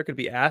healthy. There could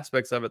be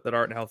aspects of it that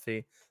aren't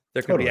healthy.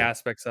 There could be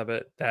aspects of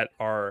it that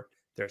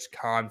there's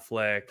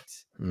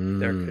conflict.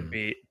 There could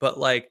be, but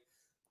like,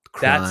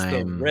 crime, that's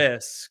the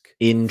risk,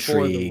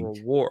 intrigue, for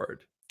the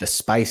reward, the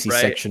spicy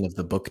section of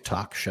the book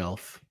talk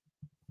shelf.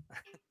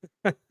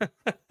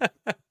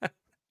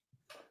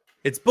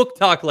 It's book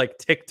talk like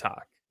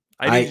TikTok.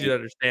 I need you to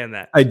understand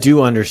that. I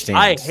do understand.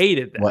 I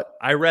hated that.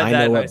 I read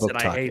that and I said,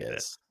 I hate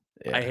this.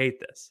 Yeah. I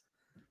hate this.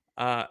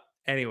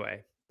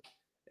 Anyway,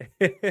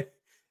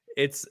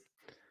 it's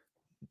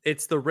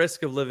the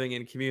risk of living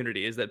in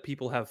community is that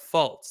people have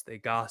faults. They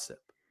gossip,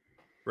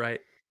 right?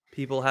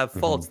 People have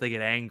faults. They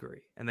get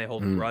angry and they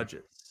hold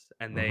grudges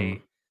and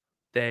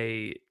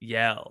they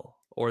yell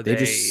or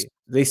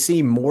they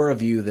see more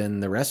of you than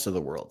the rest of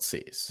the world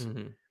sees.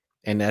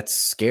 And that's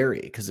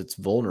scary because it's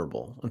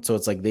vulnerable. And so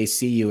it's like, they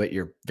see you at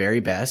your very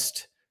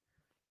best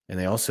and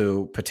they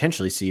also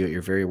potentially see you at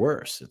your very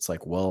worst. It's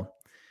like, well,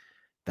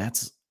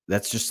 that's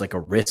just like a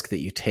risk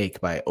that you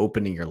take by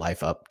opening your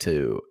life up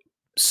to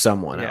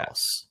someone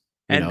else.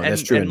 You know,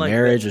 that's true in like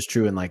marriage. It's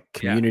true in like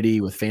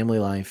community with family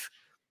life.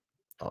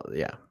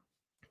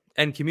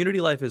 And community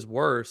life is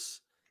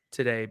worse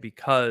today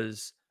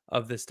because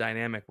of this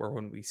dynamic where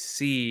when we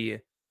see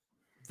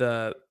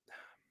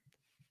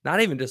not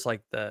even just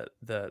like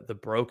the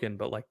broken,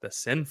 but like the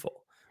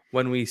sinful,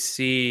 when we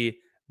see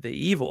the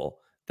evil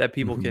that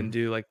people can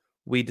do, like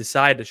we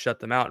decide to shut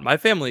them out. My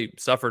family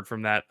suffered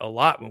from that a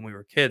lot when we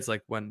were kids.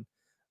 Like when,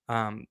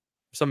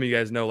 some of you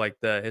guys know like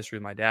the history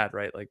of my dad,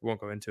 right? Like we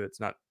won't go into it. It's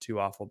not too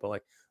awful, but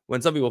like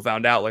when some people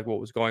found out like what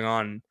was going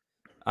on,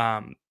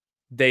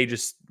 they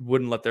just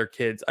wouldn't let their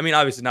kids. I mean,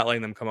 obviously not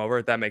letting them come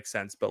over. That makes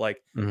sense. But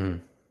like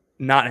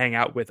not hang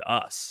out with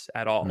us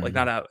at all, like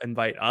not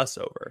invite us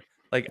over,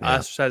 like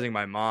ostracizing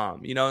my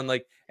mom, and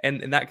like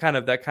and that kind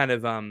of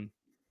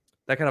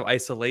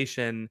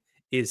isolation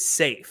is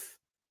safe.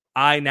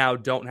 I now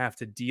don't have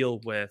to deal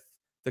with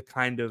the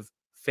kind of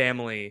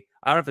family.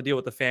 I don't have to deal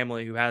with the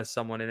family who has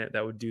someone in it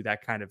that would do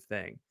that kind of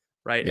thing,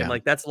 right? And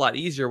like that's a lot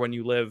easier when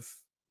you live,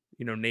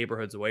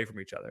 neighborhoods away from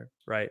each other,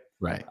 right?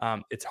 Right.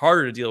 It's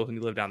harder to deal with when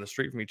you live down the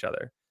street from each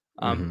other.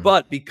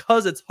 But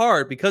because it's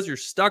hard, because you're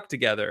stuck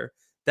together,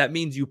 that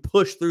means you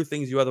push through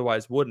things you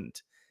otherwise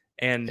wouldn't.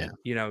 And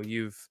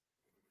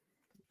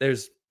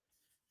there's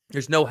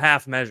no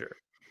half measure,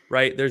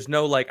 right? There's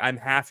no like I'm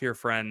half your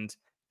friend,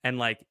 and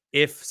like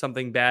if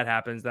something bad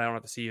happens, then I don't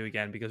have to see you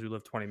again because we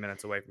live 20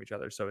 minutes away from each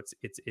other. So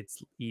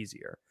it's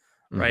easier,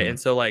 right? And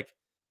so like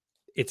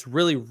it's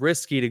really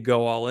risky to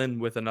go all in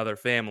with another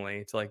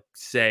family to like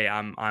say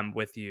I'm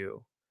with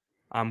you,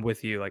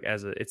 like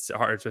it's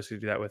hard, especially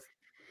to do that with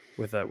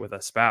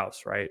a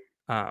spouse, right?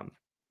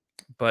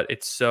 But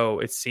it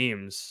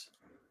seems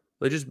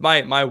like just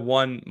my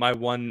one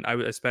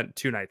I spent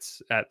 2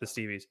 nights at the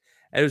Stevies,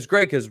 and it was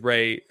great because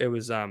Ray's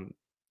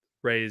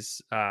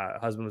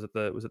husband was at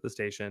the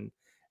station,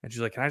 and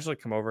she's like, can I just like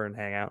come over and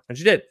hang out? And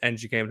she did, and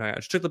she came and hung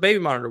out. She took the baby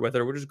monitor with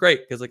her, which is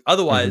great because like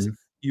otherwise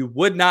you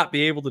would not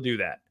be able to do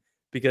that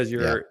because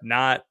you're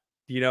not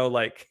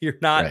like you're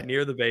not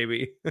near the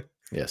baby.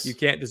 Yes, you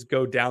can't just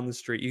go down the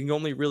street. You can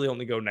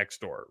only go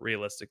next door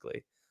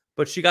realistically.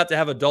 But she got to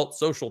have adult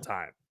social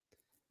time,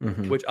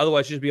 which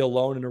otherwise she'd be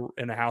alone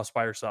in a house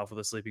by herself with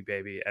a sleeping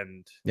baby,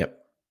 and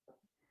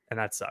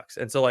that sucks.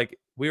 And so like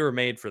we were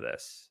made for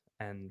this,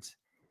 and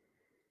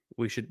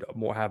we should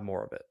have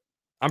more of it.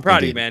 I'm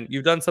proud of you, man.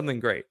 You've done something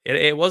great.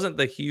 It wasn't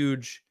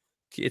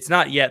it's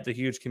not yet the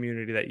huge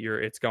community that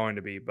it's going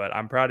to be, but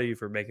I'm proud of you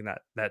for making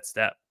that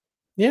step.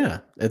 Yeah,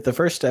 the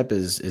first step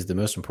is the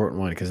most important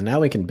one because now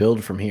we can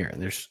build from here,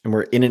 and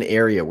we're in an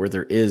area where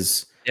there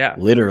is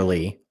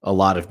literally a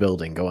lot of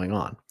building going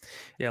on.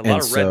 Yeah, a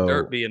lot of red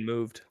dirt being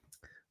moved.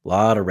 A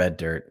lot of red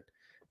dirt.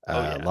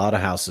 A lot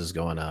of houses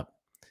going up.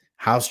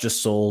 House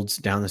just sold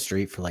down the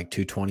street for like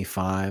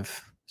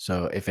 $225.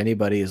 So if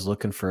anybody is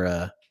looking for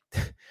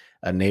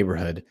a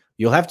neighborhood,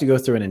 you'll have to go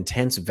through an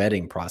intense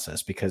vetting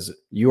process because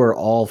you are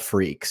all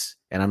freaks,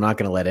 and I'm not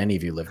going to let any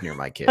of you live near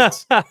my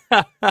kids.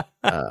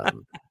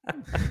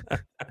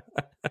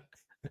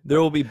 There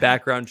will be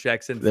background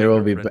checks and there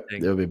will be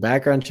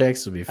background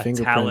checks. There'll be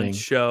fingerprinting. Talent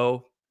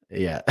show.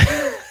 Yeah.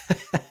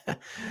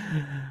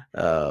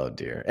 Oh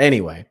dear.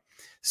 Anyway,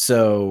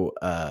 so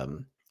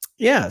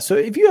so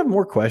if you have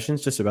more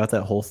questions just about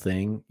that whole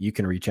thing, you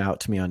can reach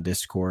out to me on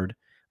Discord.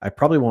 I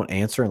probably won't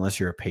answer unless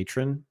you're a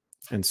patron,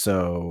 and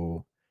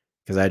so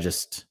because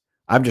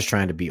I'm just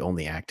trying to be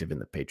only active in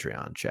the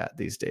Patreon chat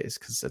these days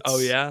because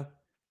it's you're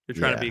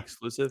trying to be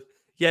exclusive.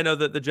 Yeah, no,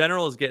 the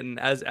general is getting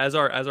as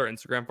our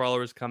Instagram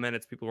followers come in,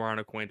 it's people who aren't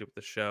acquainted with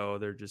the show.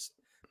 They're just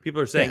people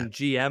are saying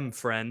GM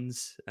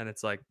friends, and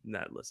it's like,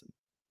 nah, listen.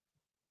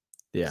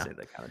 Yeah, say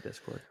that kind of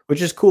Discord,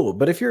 which is cool.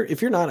 But if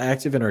you're not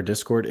active in our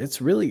Discord, it's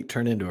really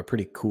turned into a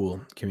pretty cool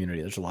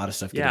community. There's a lot of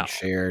stuff getting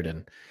shared,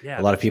 and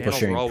a lot of people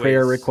sharing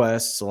prayer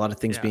requests. A lot of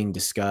things being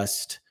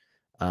discussed.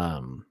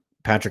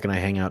 Patrick and I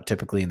hang out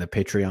typically in the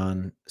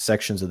Patreon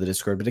sections of the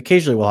Discord, but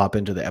occasionally we'll hop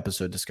into the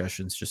episode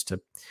discussions just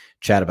to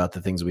chat about the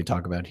things we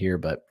talk about here.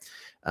 But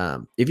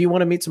if you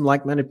want to meet some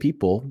like-minded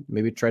people,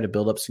 maybe try to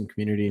build up some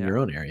community in your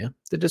own area,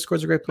 the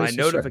Discord's a great place.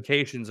 My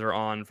notifications are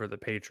on for the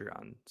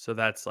Patreon. So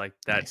that's like,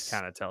 that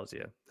kind of tells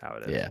you how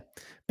it is. Yeah.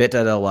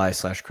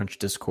 bit.ly/crunch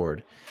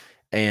discord.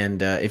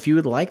 And if you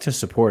would like to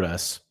support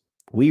us,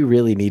 we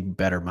really need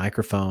better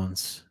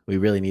microphones. We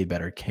really need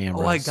better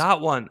cameras. Oh, I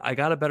got one. I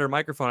got a better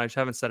microphone. I just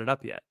haven't set it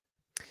up yet.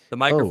 The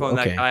microphone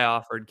that guy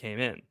offered came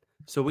in.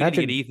 So we need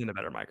to get Ethan a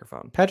better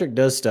microphone. Patrick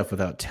does stuff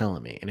without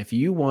telling me. And if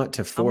you want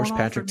to force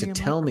Patrick to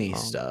tell me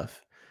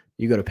stuff,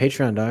 you go to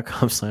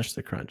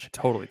patreon.com/thecrunch.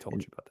 Totally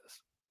told you about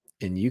this.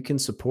 And you can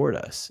support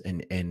us.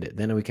 And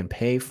then we can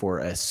pay for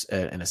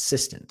an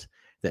assistant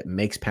that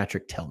makes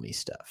Patrick tell me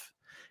stuff.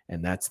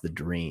 And that's the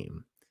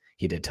dream.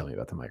 He did tell me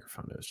about the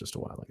microphone. It was just a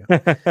while ago.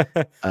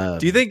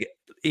 Do you think,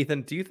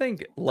 Ethan,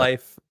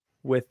 life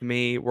with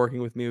me, working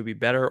with me would be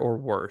better or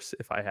worse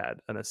if I had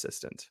an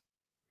assistant?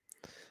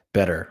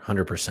 Better,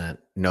 100%.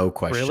 No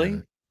question.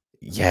 Really?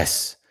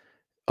 Yes.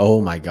 Oh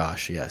my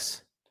gosh,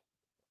 yes.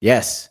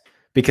 Yes.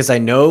 Because I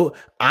know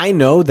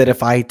that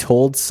if I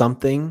told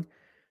something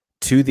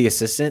to the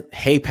assistant,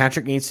 hey,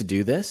 Patrick needs to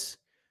do this,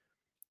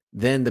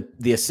 then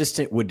the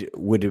assistant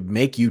would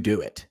make you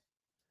do it.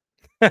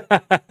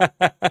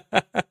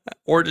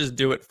 Or just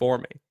do it for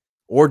me.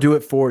 Or do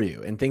it for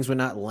you. And things would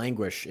not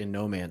languish in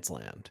no man's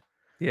land.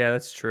 Yeah,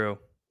 that's true.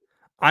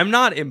 I'm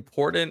not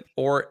important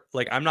or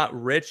like I'm not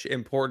rich,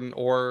 important,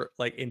 or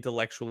like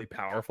intellectually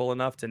powerful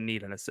enough to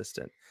need an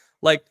assistant.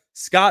 Like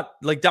Scott,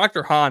 like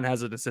Dr. Hahn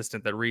has an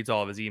assistant that reads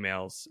all of his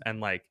emails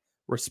and like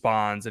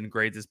responds and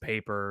grades his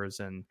papers.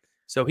 And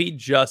so he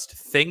just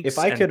thinks. If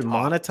I could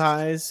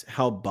monetize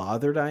how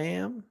bothered I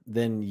am,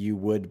 then you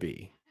would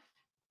be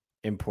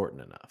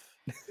important enough.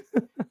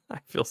 I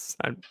guess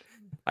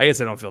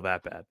I don't feel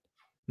that bad.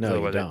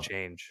 No, you don't.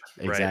 Change.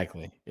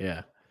 Exactly. Right?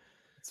 Yeah.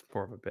 It's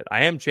more of a bit.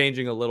 I am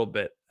changing a little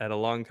bit. I had a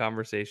long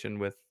conversation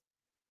with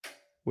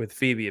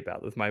Phoebe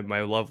with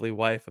my lovely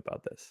wife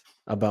about this.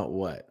 About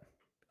what?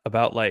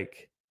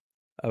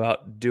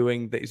 About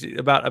doing things,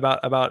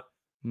 about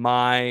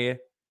my,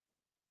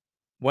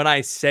 when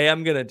I say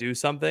I'm going to do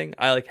something,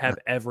 I have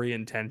every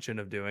intention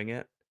of doing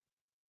it.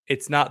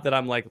 It's not that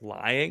I'm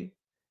lying.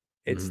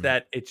 It's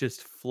that it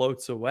just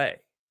floats away.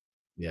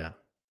 Yeah.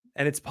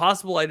 And it's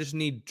possible I just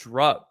need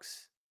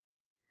drugs.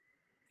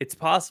 It's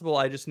possible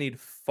I just need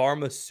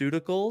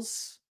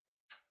pharmaceuticals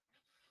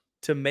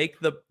to make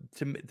to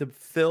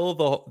fill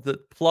the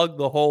plug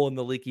the hole in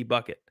the leaky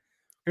bucket.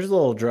 Here's a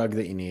little drug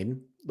that you need.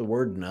 The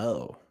word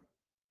no.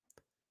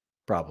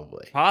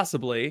 Probably.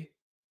 Possibly.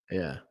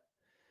 Yeah.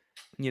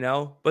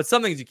 But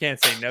some things you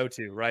can't say no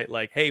to, right?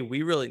 Like, hey,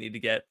 we really need to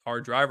get our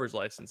driver's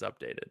license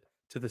updated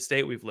to the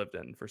state we've lived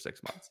in for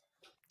 6 months.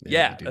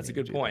 Yeah, that's a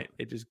good point.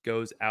 It just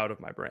goes out of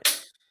my brain.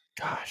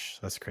 Gosh,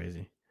 that's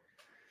crazy.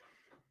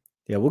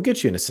 Yeah, we'll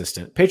get you an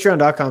assistant.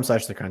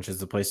 Patreon.com/thecrunch is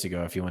the place to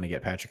go if you want to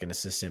get Patrick an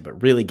assistant,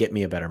 but really get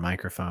me a better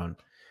microphone.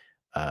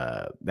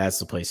 That's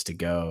the place to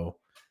go.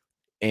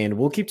 And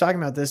we'll keep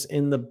talking about this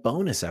in the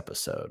bonus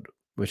episode,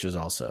 which is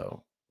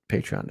also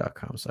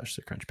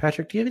patreon.com/thecrunch.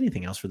 Patrick, do you have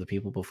anything else for the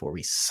people before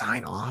we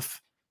sign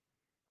off?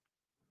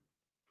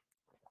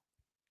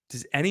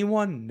 Does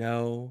anyone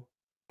know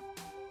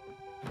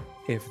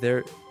if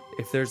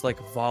there's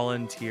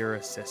volunteer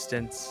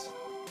assistants?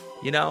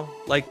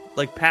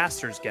 Like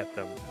pastors get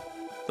them.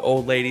 The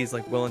old ladies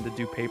willing to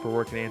do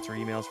paperwork and answer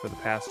emails for the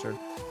pastor.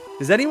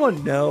 Does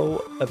anyone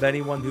know of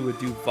anyone who would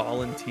do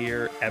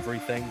volunteer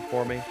everything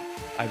for me?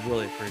 I'd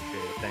really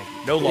appreciate it. Thank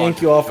you.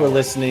 Thank you all for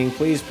listening.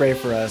 Please pray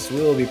for us.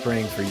 We will be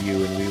praying for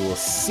you, and we will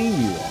see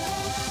you all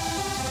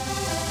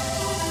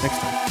next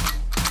time.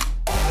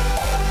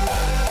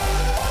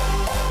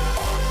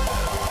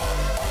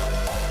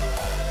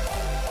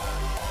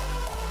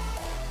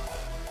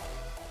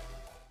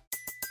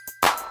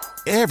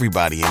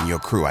 Everybody in your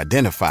crew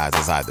identifies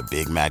as either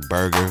Big Mac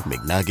Burger,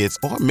 McNuggets,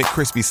 or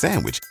McCrispy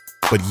Sandwich.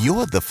 But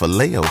you're the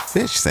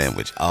Filet-O-Fish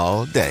Sandwich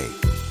all day.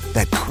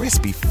 That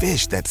crispy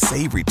fish, that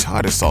savory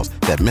tartar sauce,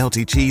 that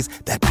melty cheese,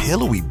 that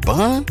pillowy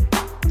bun.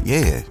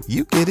 Yeah,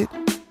 you get it.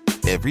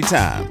 Every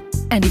time.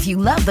 And if you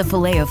love the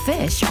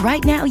Filet-O-Fish,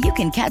 right now you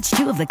can catch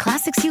 2 of the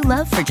classics you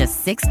love for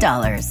just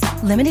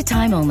 $6. Limited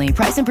time only.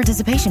 Price and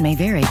participation may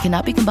vary.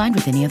 Cannot be combined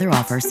with any other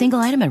offer. Single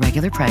item at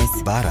regular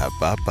price.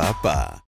 Ba-da-ba-ba-ba.